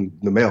lost in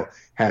the mail,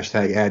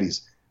 hashtag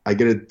Addies. I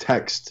get a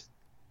text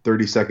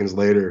 30 seconds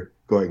later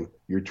going,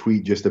 your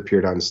tweet just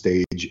appeared on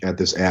stage at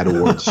this ad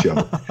awards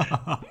show.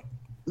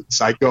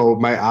 So I go,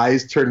 my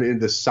eyes turned into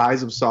the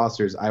size of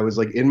saucers. I was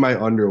like in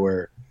my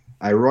underwear.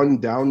 I run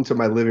down to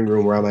my living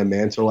room where on my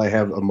mantle I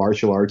have a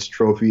martial arts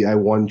trophy I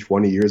won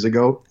 20 years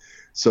ago.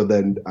 So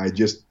then I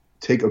just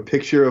take a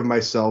picture of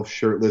myself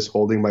shirtless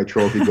holding my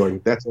trophy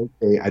going, that's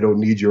okay, I don't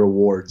need your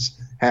awards.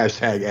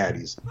 Hashtag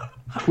Addies.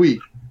 Tweet,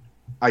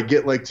 I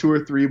get like 2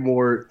 or 3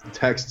 more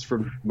texts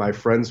from my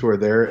friends who are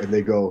there, and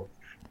they go,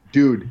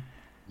 dude,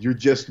 you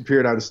just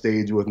appeared on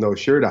stage with no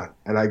shirt on.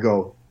 And I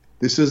go,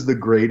 this is the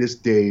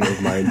greatest day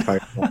of my entire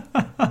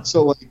life.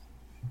 So, like,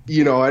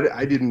 you know,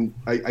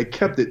 I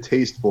kept it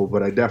tasteful,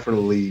 but I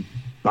definitely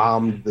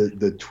bombed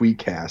the tweet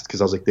cast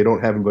because I was like, they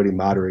don't have anybody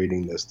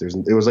moderating this.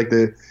 It was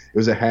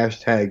a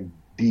hashtag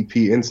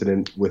DP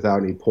incident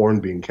without any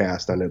porn being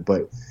cast on it.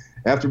 But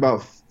after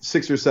about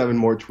 6 or 7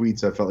 more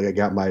tweets, I felt like I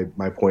got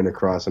my point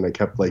across, and I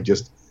kept like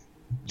just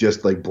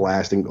like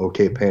blasting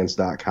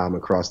okpants.com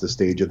across the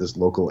stage of this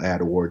local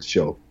ad awards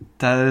show.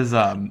 That is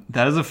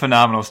a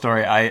phenomenal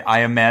story.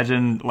 I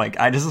imagine, like,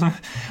 I'm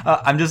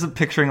just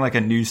picturing like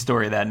a news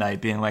story that night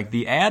being like,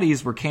 the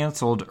Addies were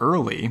canceled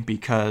early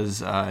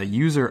because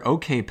user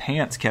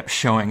okpants kept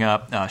showing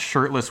up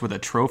shirtless with a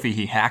trophy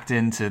he hacked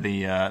into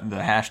the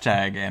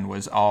hashtag and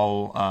was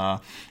all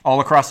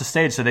across the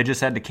stage, so they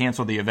just had to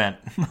cancel the event.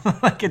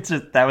 Like,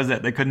 that was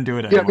it. They couldn't do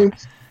it anymore. Yeah, I mean,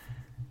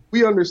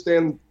 we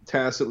understand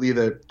tacitly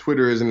that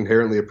Twitter isn't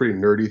inherently a pretty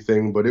nerdy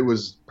thing, but it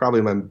was probably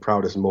my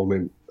proudest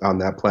moment on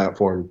that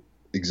platform,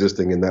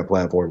 existing in that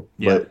platform.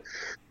 Yeah. But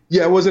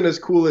yeah, it wasn't as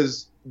cool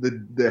as the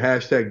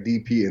hashtag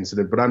DP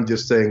incident, but I'm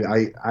just saying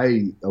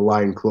I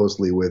align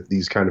closely with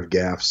these kind of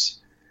gaffes.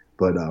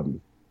 But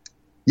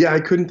yeah, I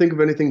couldn't think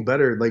of anything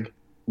better. Like,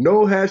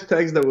 no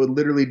hashtags that would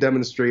literally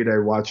demonstrate I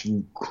watch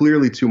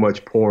clearly too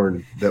much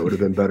porn that would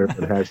have been better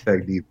than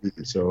hashtag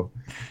DP. So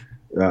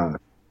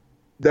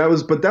that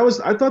was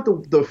I thought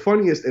the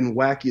funniest and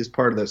wackiest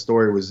part of that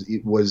story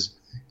was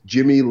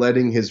Jimmy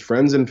letting his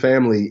friends and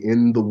family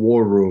in the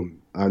war room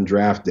on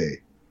draft day,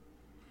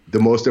 the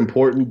most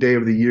important day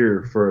of the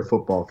year for a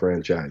football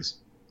franchise.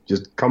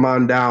 Just come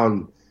on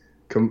down,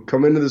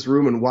 come into this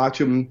room and watch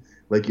them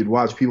like you'd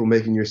watch people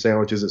making your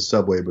sandwiches at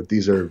Subway. But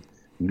these are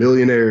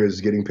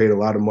millionaires getting paid a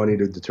lot of money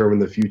to determine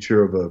the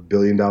future of a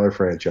billion-dollar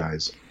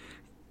franchise.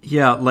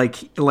 Yeah,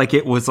 like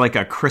it was like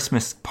a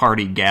Christmas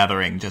party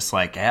gathering, just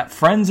like at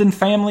friends and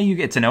family.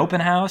 It's an open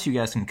house. You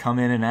guys can come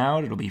in and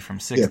out. It'll be from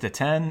 6 to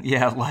 10.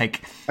 Yeah,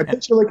 like I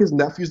picture like his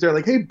nephews there,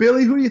 like, hey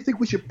Billy, who do you think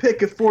we should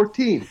pick at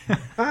 14?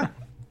 Huh?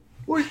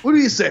 What do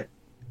you say?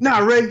 Nah,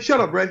 Ray,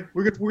 shut up, Ray.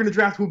 We're gonna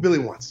draft who Billy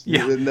wants.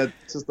 Yeah, and that's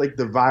just like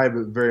the vibe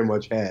it very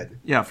much had.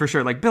 Yeah, for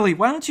sure. Like, Billy,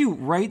 why don't you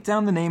write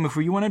down the name of who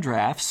you want to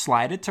draft,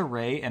 slide it to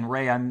Ray, and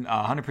Ray, I'm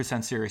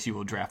 100% serious you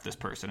will draft this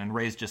person. And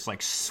Ray's just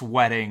like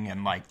sweating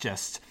and like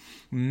just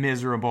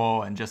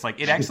miserable and just like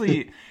it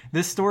actually.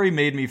 This story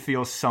made me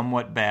feel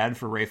somewhat bad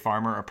for Ray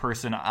Farmer, a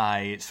person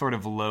I sort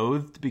of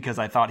loathed because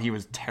I thought he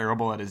was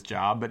terrible at his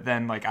job. But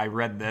then like I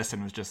read this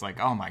and was just like,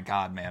 oh my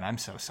God, man, I'm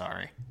so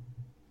sorry.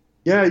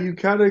 Yeah, you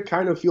kind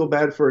of feel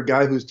bad for a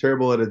guy who's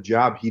terrible at a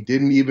job he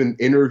didn't even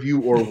interview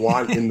or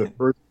want in the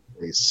first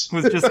place.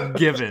 Was just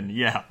given,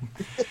 yeah.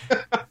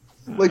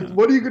 Like,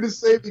 what are you going to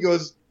say if he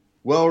goes,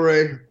 well,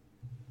 Ray,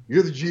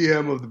 you're the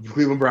GM of the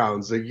Cleveland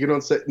Browns. Like, you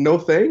don't say, no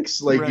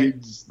thanks? Like, right. You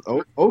just,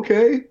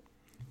 okay.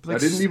 Like, I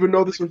didn't even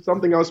know this was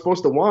something I was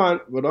supposed to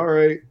want, but all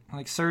right.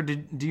 Like, sir,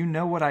 do you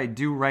know what I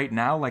do right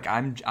now? Like,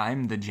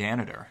 I'm the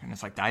janitor, and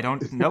it's like I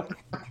don't. Nope,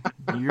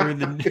 you're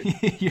the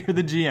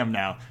GM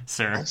now,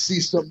 sir. I see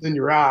something in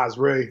your eyes,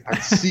 Ray. I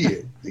see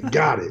it. You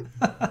got it.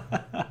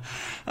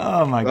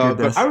 Oh my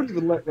goodness! But I don't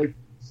even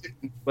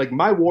like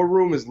my war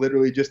room is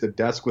literally just a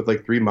desk with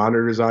like 3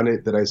 monitors on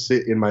it that I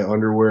sit in my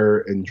underwear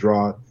and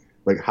draw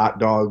like hot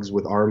dogs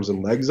with arms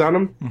and legs on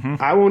them. Mm-hmm.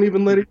 I won't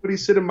even let anybody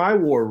sit in my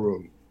war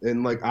room.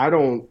 And, like, I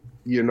don't,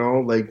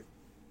 like,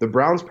 the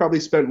Browns probably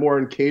spent more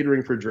on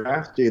catering for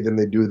draft day than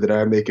they do that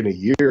I make in a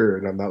year,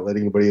 and I'm not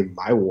letting anybody in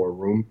my war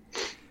room.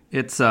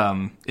 It's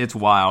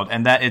wild.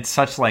 And that it's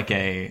such like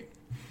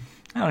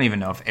I don't even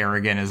know if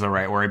arrogant is the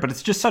right word, but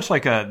it's just such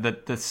like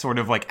the sort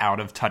of like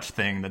out of touch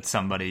thing that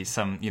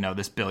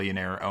this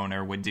billionaire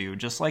owner would do.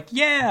 Just like,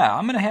 yeah,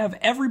 I'm going to have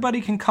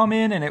everybody can come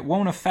in and it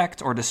won't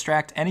affect or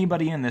distract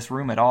anybody in this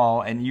room at all.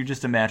 And you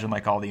just imagine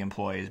like all the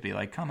employees be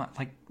like, come on,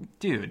 like,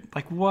 dude,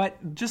 like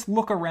what? Just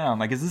look around.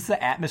 Like, is this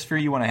the atmosphere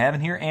you want to have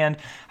in here? And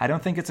I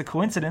don't think it's a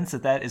coincidence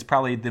that is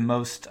probably the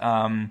most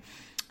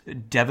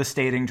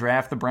devastating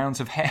draft the Browns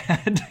have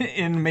had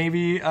in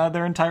maybe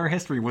their entire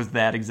history was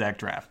that exact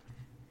draft.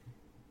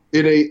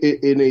 In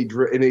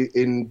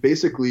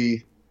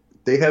basically,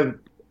 they have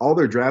all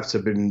their drafts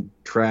have been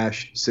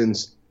trash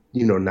since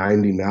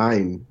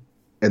 99,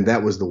 and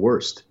that was the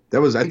worst. I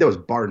think that was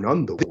bar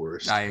none the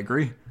worst. I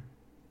agree.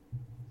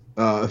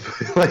 Can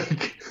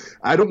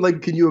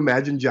you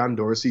imagine John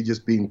Dorsey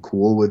just being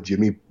cool with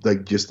Jimmy,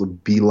 like just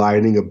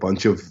beelining a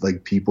bunch of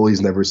like people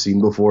he's never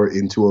seen before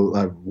into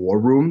a war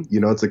room?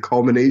 It's a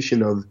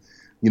culmination of,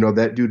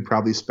 that dude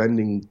probably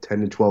spending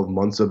 10 to 12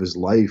 months of his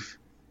life,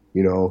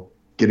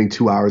 getting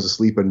 2 hours of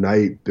sleep a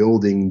night,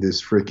 building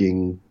this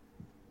freaking,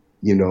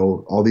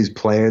 all these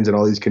plans and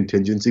all these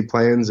contingency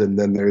plans. And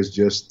then there's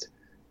just,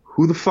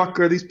 who the fuck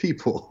are these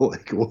people?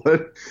 Like,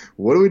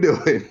 what are we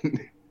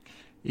doing?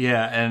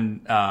 Yeah.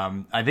 And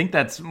I think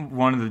that's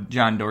one of the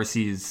John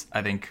Dorsey's,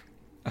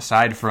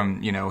 aside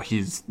from,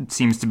 he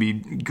seems to be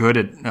good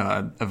at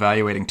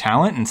evaluating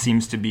talent and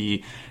seems to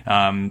be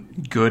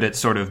good at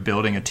sort of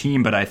building a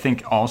team. But I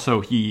think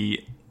also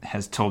he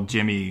has told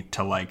Jimmy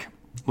to, like,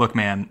 look,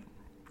 man,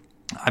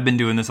 I've been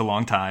doing this a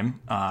long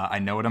time. I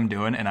know what I'm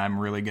doing, and I'm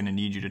really going to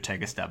need you to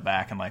take a step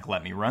back and, like,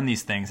 let me run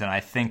these things. And I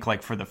think,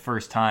 like, for the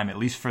first time, at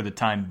least for the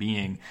time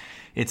being,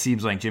 it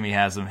seems like Jimmy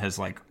Haslam has,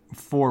 like,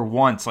 for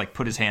once, like,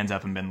 put his hands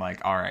up and been like,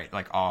 all right,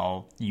 like,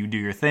 you do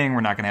your thing. We're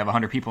not going to have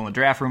 100 people in the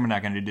draft room. We're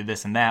not going to do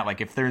this and that. Like,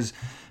 if there's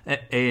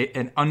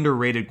an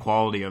underrated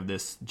quality of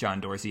this John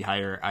Dorsey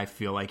hire, I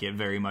feel like it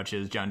very much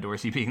is John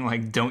Dorsey being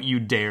like, don't you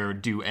dare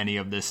do any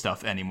of this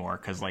stuff anymore,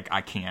 because, like,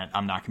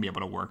 I'm not going to be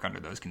able to work under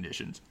those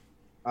conditions.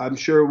 I'm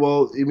sure.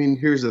 Well, I mean,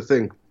 here's the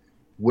thing.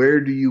 Where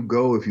do you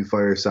go if you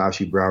fire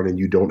Sashi Brown and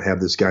you don't have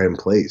this guy in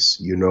place?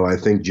 I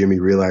think Jimmy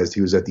realized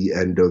he was at the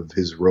end of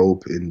his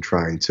rope in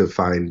trying to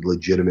find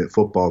legitimate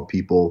football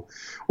people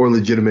or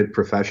legitimate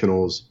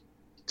professionals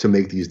to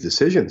make these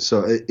decisions.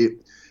 So,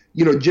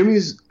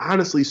 Jimmy's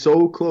honestly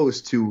so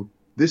close to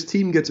this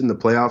team gets in the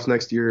playoffs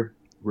next year,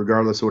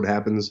 regardless of what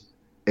happens.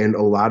 And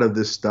a lot of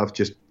this stuff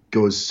just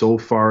goes so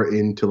far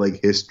into,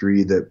 like,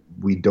 history that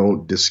we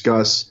don't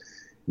discuss.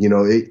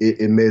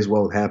 It may as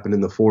well have happened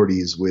in the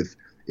 40s with,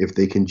 if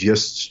they can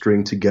just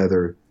string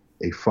together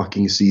a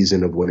fucking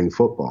season of winning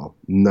football,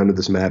 none of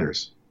this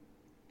matters.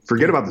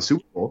 Forget about the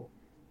Super Bowl.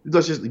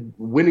 That's just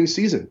winning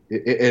season.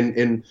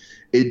 And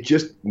it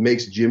just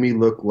makes Jimmy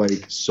look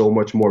like so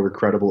much more of a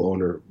credible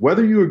owner.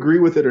 Whether you agree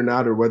with it or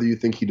not, or whether you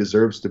think he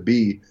deserves to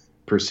be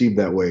perceived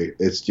that way,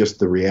 it's just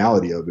the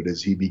reality of it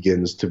as he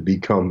begins to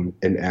become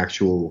an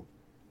actual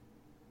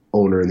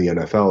owner in the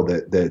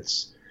NFL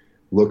that's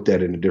looked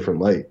at in a different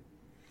light.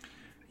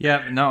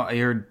 Yeah, no,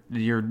 you're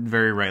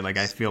very right. Like,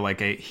 I feel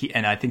like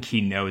I think he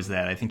knows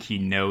that. I think he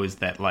knows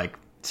that, like,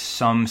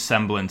 some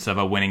semblance of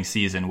a winning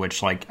season,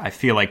 which, like, I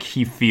feel like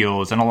he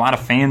feels, and a lot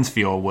of fans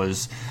feel,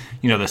 was,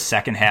 the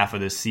second half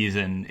of this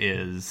season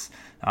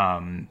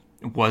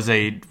was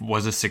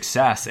a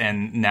success,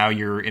 and now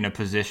you're in a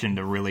position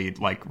to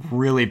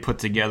really put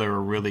together a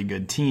really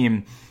good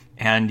team.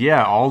 And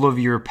yeah, all of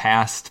your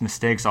past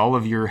mistakes, all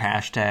of your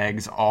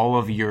hashtags, all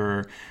of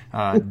your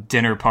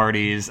dinner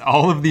parties,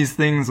 all of these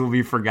things will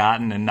be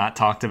forgotten and not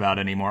talked about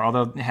anymore.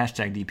 Although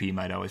hashtag DP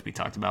might always be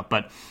talked about,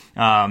 but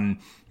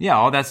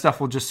all that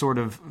stuff will just sort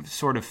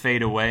of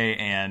fade away.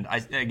 And I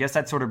guess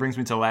that sort of brings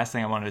me to the last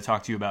thing I wanted to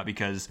talk to you about,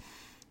 because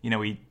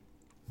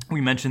we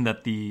mentioned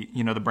that the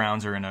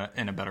Browns are in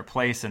a better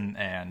place,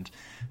 and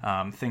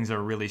things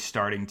are really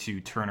starting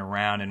to turn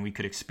around, and we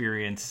could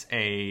experience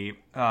a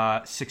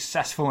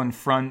successful and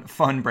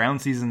fun Brown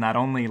season, not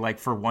only, like,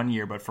 for 1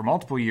 year but for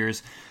multiple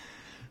years.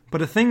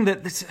 But a thing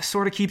that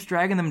sort of keeps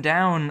dragging them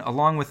down,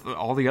 along with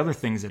all the other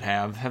things that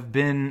have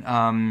been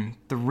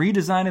the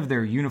redesign of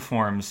their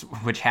uniforms,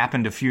 which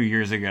happened a few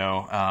years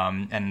ago,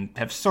 and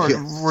have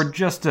were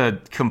just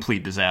a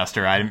complete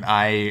disaster.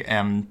 I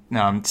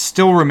am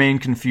still remain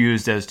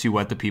confused as to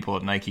what the people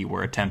at Nike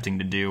were attempting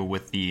to do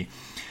with the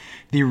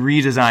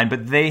redesign,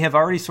 but they have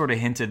already sort of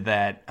hinted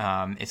that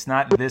it's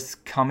not this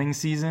coming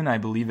season. I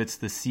believe it's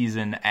the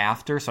season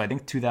after. So I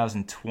think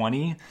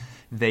 2020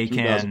 they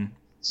can.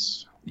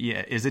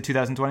 Yeah, is it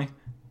 2020?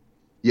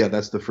 Yeah,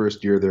 that's the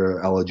first year they're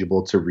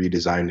eligible to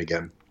redesign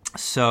again.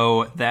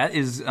 So that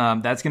is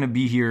that's going to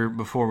be here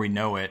before we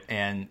know it.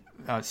 And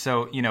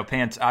so,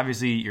 Pants,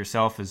 obviously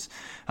yourself as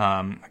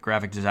a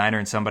graphic designer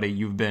and somebody,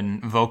 you've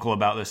been vocal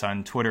about this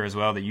on Twitter as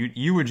well, that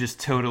you would just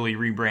totally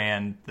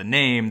rebrand the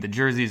name, the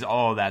jerseys,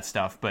 all of that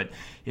stuff. But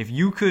if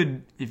you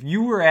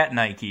were at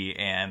Nike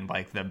and,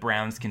 like, the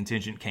Browns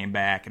contingent came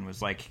back and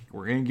was like,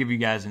 we're going to give you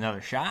guys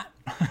another shot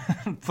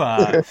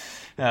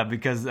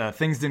because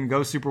things didn't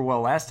go super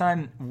well last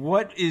time,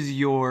 what is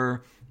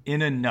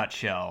in a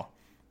nutshell,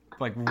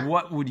 like,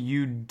 what would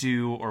you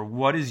do, or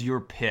what is your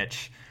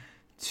pitch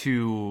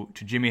to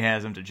Jimmy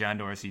Haslam, to John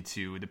Dorsey,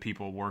 to the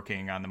people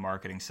working on the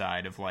marketing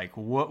side of, like,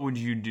 what would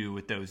you do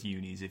with those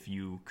unis if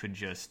you could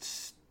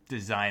just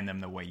design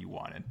them the way you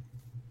wanted?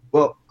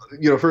 Well,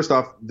 first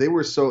off,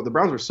 the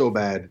Browns were so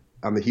bad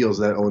on the heels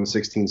of that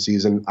 0-16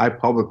 season. I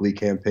publicly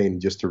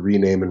campaigned just to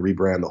rename and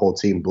rebrand the whole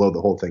team, blow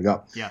the whole thing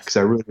up. Yes. Because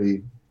I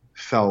really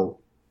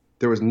felt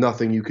there was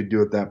nothing you could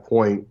do at that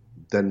point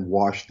than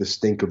wash the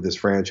stink of this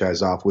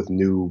franchise off with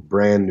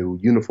brand new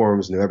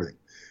uniforms, new everything.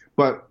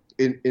 But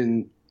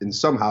in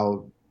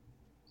somehow,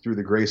 through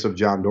the grace of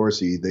John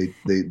Dorsey, they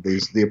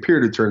appear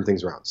to turn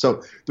things around.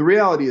 So the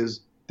reality is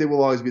they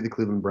will always be the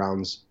Cleveland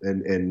Browns,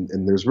 and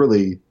there's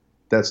really,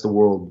 that's the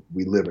world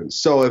we live in.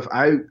 So if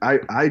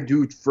I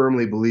do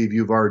firmly believe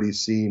you've already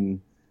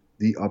seen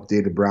the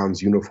updated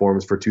Browns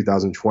uniforms for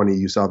 2020.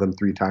 You saw them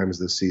 3 times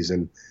this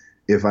season.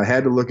 If I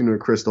had to look into a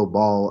crystal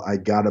ball, I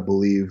gotta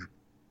believe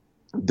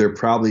they're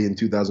probably in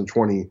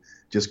 2020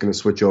 just going to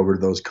switch over to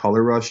those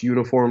color rush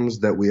uniforms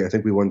that I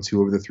think we won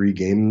 2 of the 3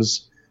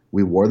 games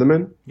we wore them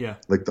in. Yeah.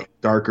 Like the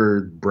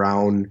darker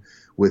brown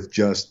with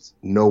just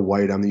no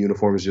white on the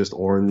uniforms, just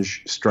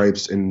orange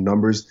stripes and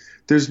numbers.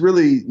 There's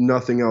really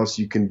nothing else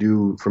you can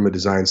do from a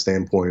design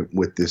standpoint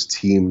with this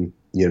team,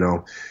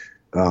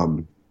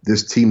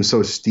 this team's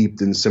so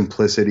steeped in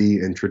simplicity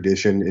and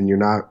tradition, and you're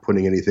not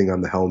putting anything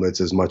on the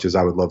helmets as much as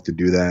I would love to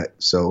do that.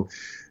 So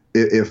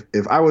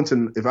if I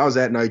was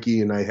at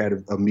Nike and I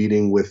had a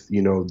meeting with,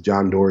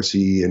 John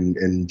Dorsey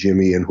and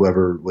Jimmy and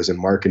whoever was in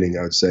marketing,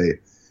 I would say,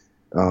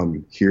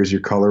 here's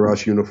your Color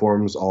Rush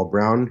uniforms, all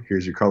brown.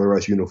 Here's your Color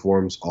Rush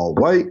uniforms, all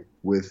white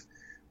with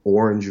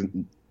orange,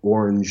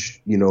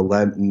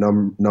 lead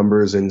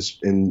numbers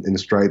and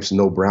stripes,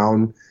 no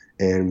brown.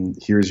 And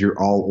here's your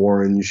all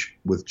orange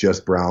with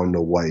just brown,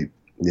 no white.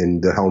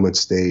 And the helmets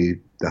stay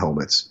the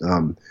helmets.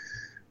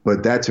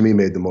 But that to me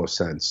made the most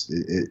sense.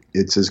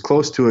 It's as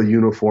close to a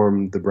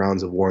uniform the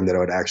Browns have worn that I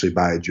would actually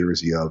buy a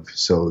jersey of.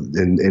 So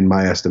in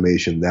my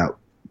estimation,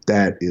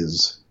 that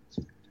is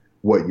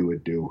what you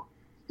would do.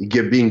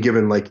 Being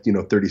given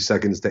 30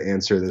 seconds to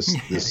answer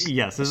this.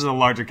 Yes, this is a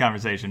larger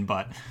conversation,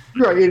 but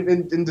right.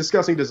 In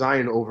discussing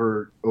design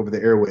over the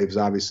airwaves,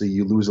 obviously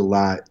you lose a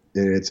lot,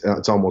 and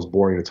it's almost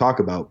boring to talk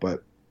about.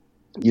 But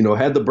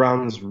had the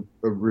Browns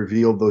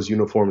revealed those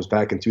uniforms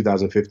back in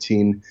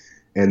 2015,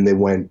 and they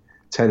went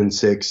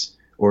 10-6,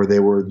 or they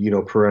were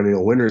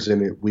perennial winners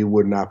in it, we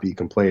would not be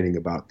complaining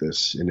about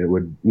this, and it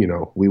would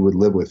we would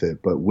live with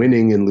it. But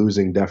winning and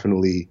losing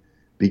definitely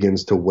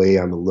begins to weigh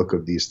on the look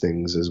of these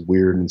things, as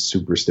weird and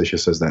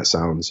superstitious as that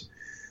sounds.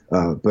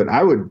 But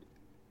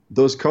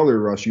those Color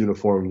Rush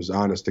uniforms,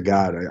 honest to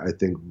God, I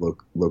think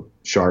look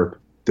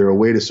sharp. They're a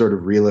way to sort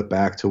of reel it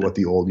back to what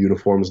the old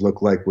uniforms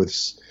look like, with,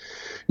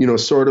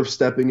 sort of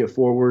stepping it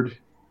forward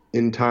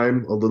in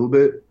time a little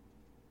bit.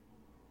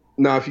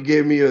 Now, if you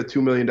gave me a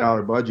 $2 million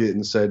budget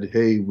and said,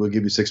 hey, we'll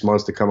give you 6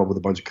 months to come up with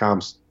a bunch of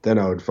comps, then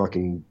I would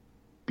fucking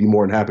be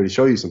more than happy to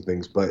show you some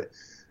things. But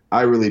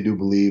I really do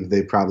believe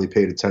they probably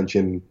paid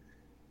attention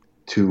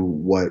to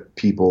what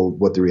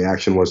the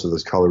reaction was to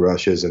those Color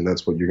Rushes, and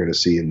that's what you're going to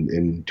see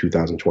in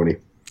 2020.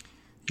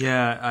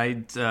 Yeah,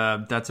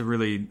 that's a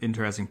really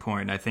interesting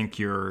point. I think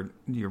you're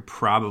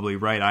probably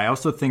right. I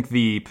also think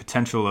the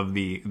potential of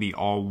the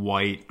all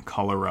white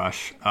Color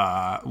Rush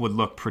would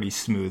look pretty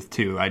smooth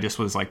too. I just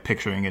was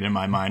picturing it in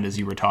my mind as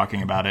you were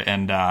talking about it,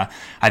 and I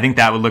think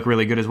that would look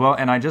really good as well.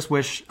 And I just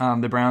wish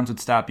the Browns would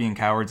stop being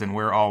cowards and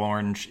wear all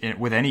orange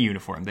with any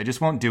uniform. They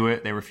just won't do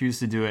it. They refuse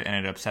to do it,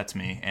 and it upsets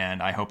me.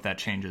 And I hope that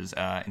changes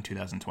in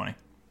 2020.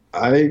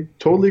 I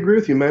totally agree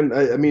with you, man.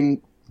 I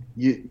mean,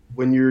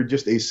 when you're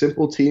just a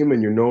simple team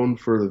and you're known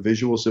for the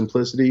visual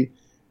simplicity,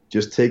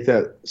 just take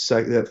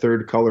that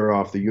third color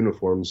off the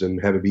uniforms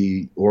and have it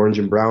be orange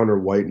and brown, or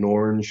white and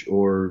orange,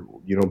 or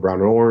brown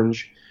and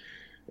orange,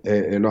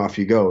 and off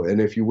you go. And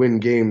if you win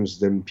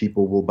games, then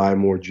people will buy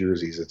more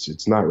jerseys.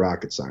 It's not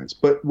rocket science.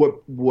 But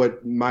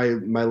what my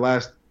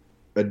last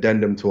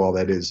addendum to all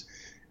that is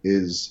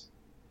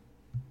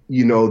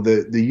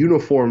the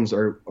uniforms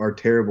are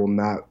terrible,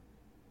 not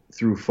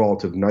through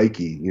fault of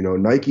Nike.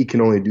 Nike can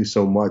only do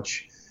so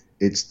much.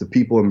 It's the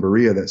people in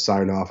Berea that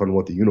sign off on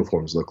what the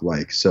uniforms look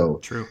like. So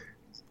true.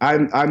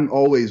 I'm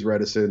always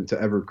reticent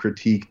to ever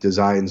critique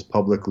designs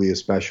publicly,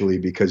 especially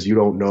because you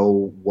don't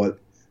know what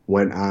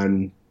went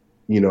on.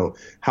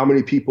 How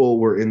many people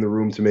were in the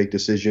room to make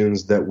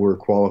decisions that were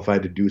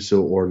qualified to do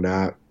so or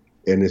not.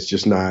 And it's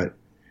just not.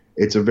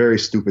 It's a very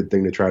stupid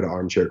thing to try to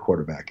armchair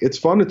quarterback. It's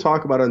fun to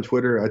talk about on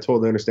Twitter. I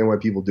totally understand why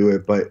people do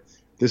it, but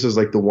this is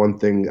the one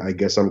thing I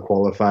guess I'm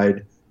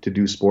qualified to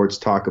do sports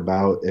talk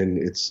about. And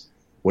it's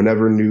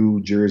whenever new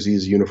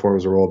jerseys,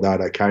 uniforms are rolled out,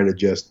 I kind of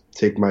just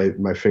take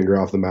my finger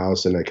off the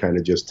mouse and I kind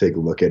of just take a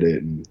look at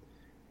it and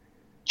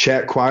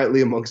chat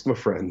quietly amongst my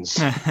friends.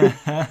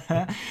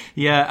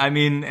 Yeah, I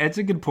mean, it's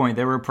a good point.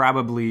 There were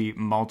probably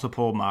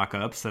multiple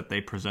mock-ups that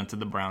they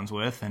presented the Browns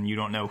with, and you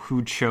don't know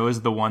who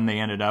chose the one they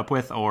ended up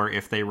with, or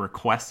if they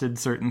requested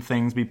certain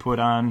things be put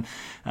on,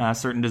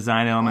 certain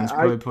design elements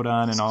be put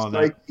on, and all of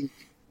that.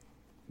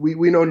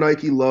 We know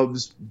Nike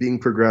loves being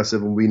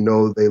progressive, and we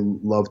know they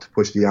love to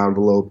push the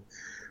envelope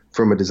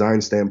from a design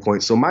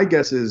standpoint. So my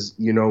guess is,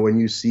 when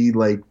you see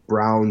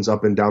Browns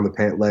up and down the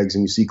pant legs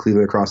and you see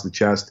Cleveland across the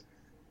chest,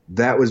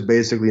 that was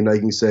basically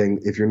Nike saying,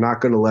 if you're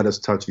not going to let us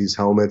touch these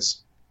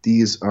helmets,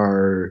 these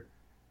are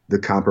the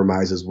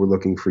compromises we're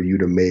looking for you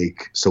to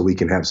make so we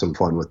can have some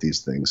fun with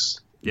these things.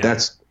 Yeah.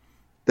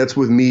 That's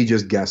with me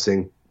just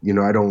guessing.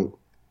 I don't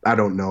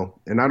know.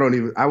 And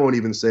I won't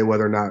even say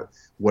whether or not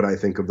what I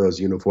think of those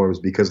uniforms,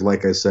 because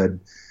like I said,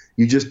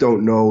 you just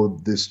don't know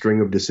the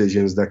string of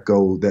decisions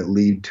that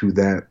lead to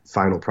that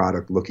final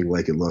product looking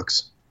like it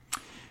looks.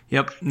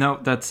 Yep. No,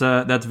 that's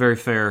very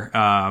fair.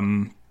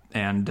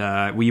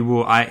 And we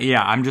will.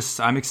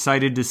 I'm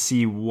excited to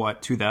see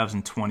what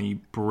 2020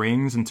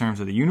 brings in terms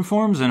of the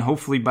uniforms, and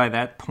hopefully by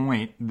that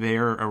point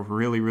they're a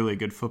really, really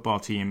good football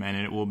team, and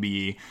it will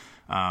be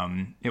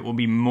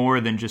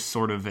more than just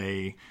sort of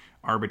a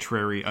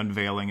arbitrary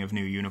unveiling of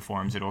new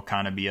uniforms. It'll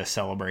kind of be a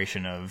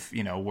celebration of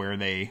where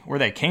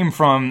they came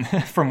from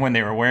when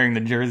they were wearing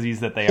the jerseys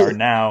that they are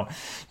now.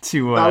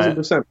 To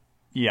 1,000%.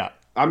 Yeah,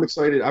 I'm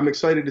excited. I'm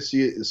excited to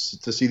see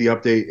the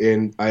update,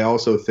 and I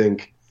also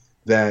think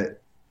that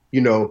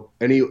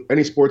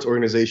any sports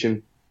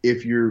organization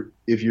if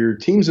your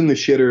team's in the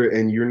shitter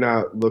and you're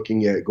not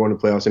looking at going to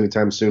playoffs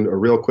anytime soon, a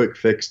real quick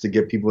fix to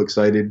get people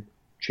excited: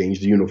 change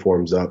the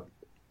uniforms up.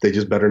 They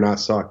just better not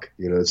suck.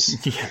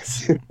 It's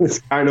yes.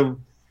 it's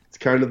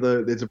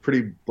a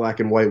pretty black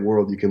and white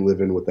world you can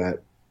live in with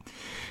that.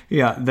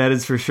 Yeah, that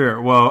is for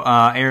sure. Well,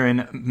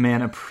 Aaron,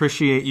 man,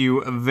 appreciate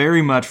you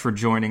very much for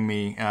joining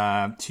me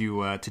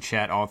to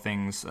chat all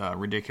things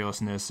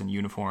ridiculousness and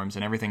uniforms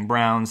and everything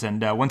Browns.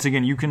 And once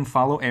again, you can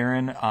follow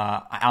Aaron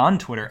on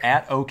Twitter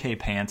at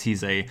OKPants.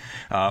 He's a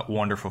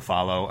wonderful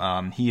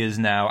follow. He is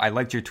now. I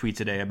liked your tweet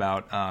today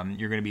about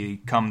you're going to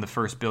become the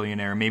first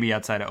billionaire, maybe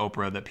outside of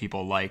Oprah, that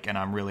people like. And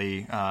I'm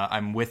really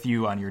I'm with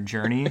you on your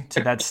journey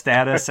to that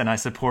status, and I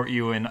support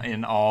you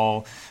in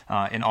all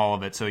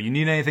of it. So you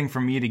need anything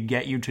from me to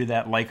get you to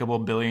that likable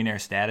billionaire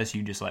status,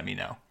 you just let me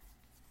know.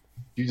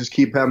 You just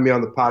keep having me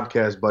on the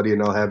podcast, buddy,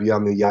 and I'll have you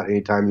on the yacht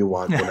anytime you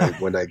want.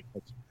 When I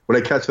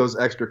catch those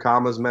extra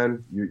commas,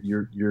 man,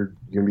 you're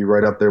gonna be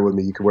right up there with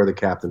me. You can wear the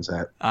captain's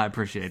hat. I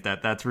appreciate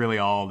that. That's really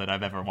all that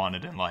I've ever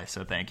wanted in life,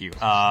 so thank you.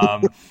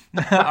 All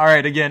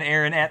right, again,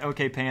 Aaron at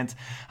OKPants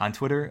on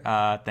Twitter.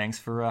 Thanks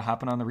for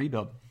hopping on the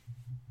Rebuild.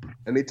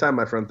 Anytime,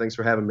 my friend. Thanks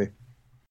for having me.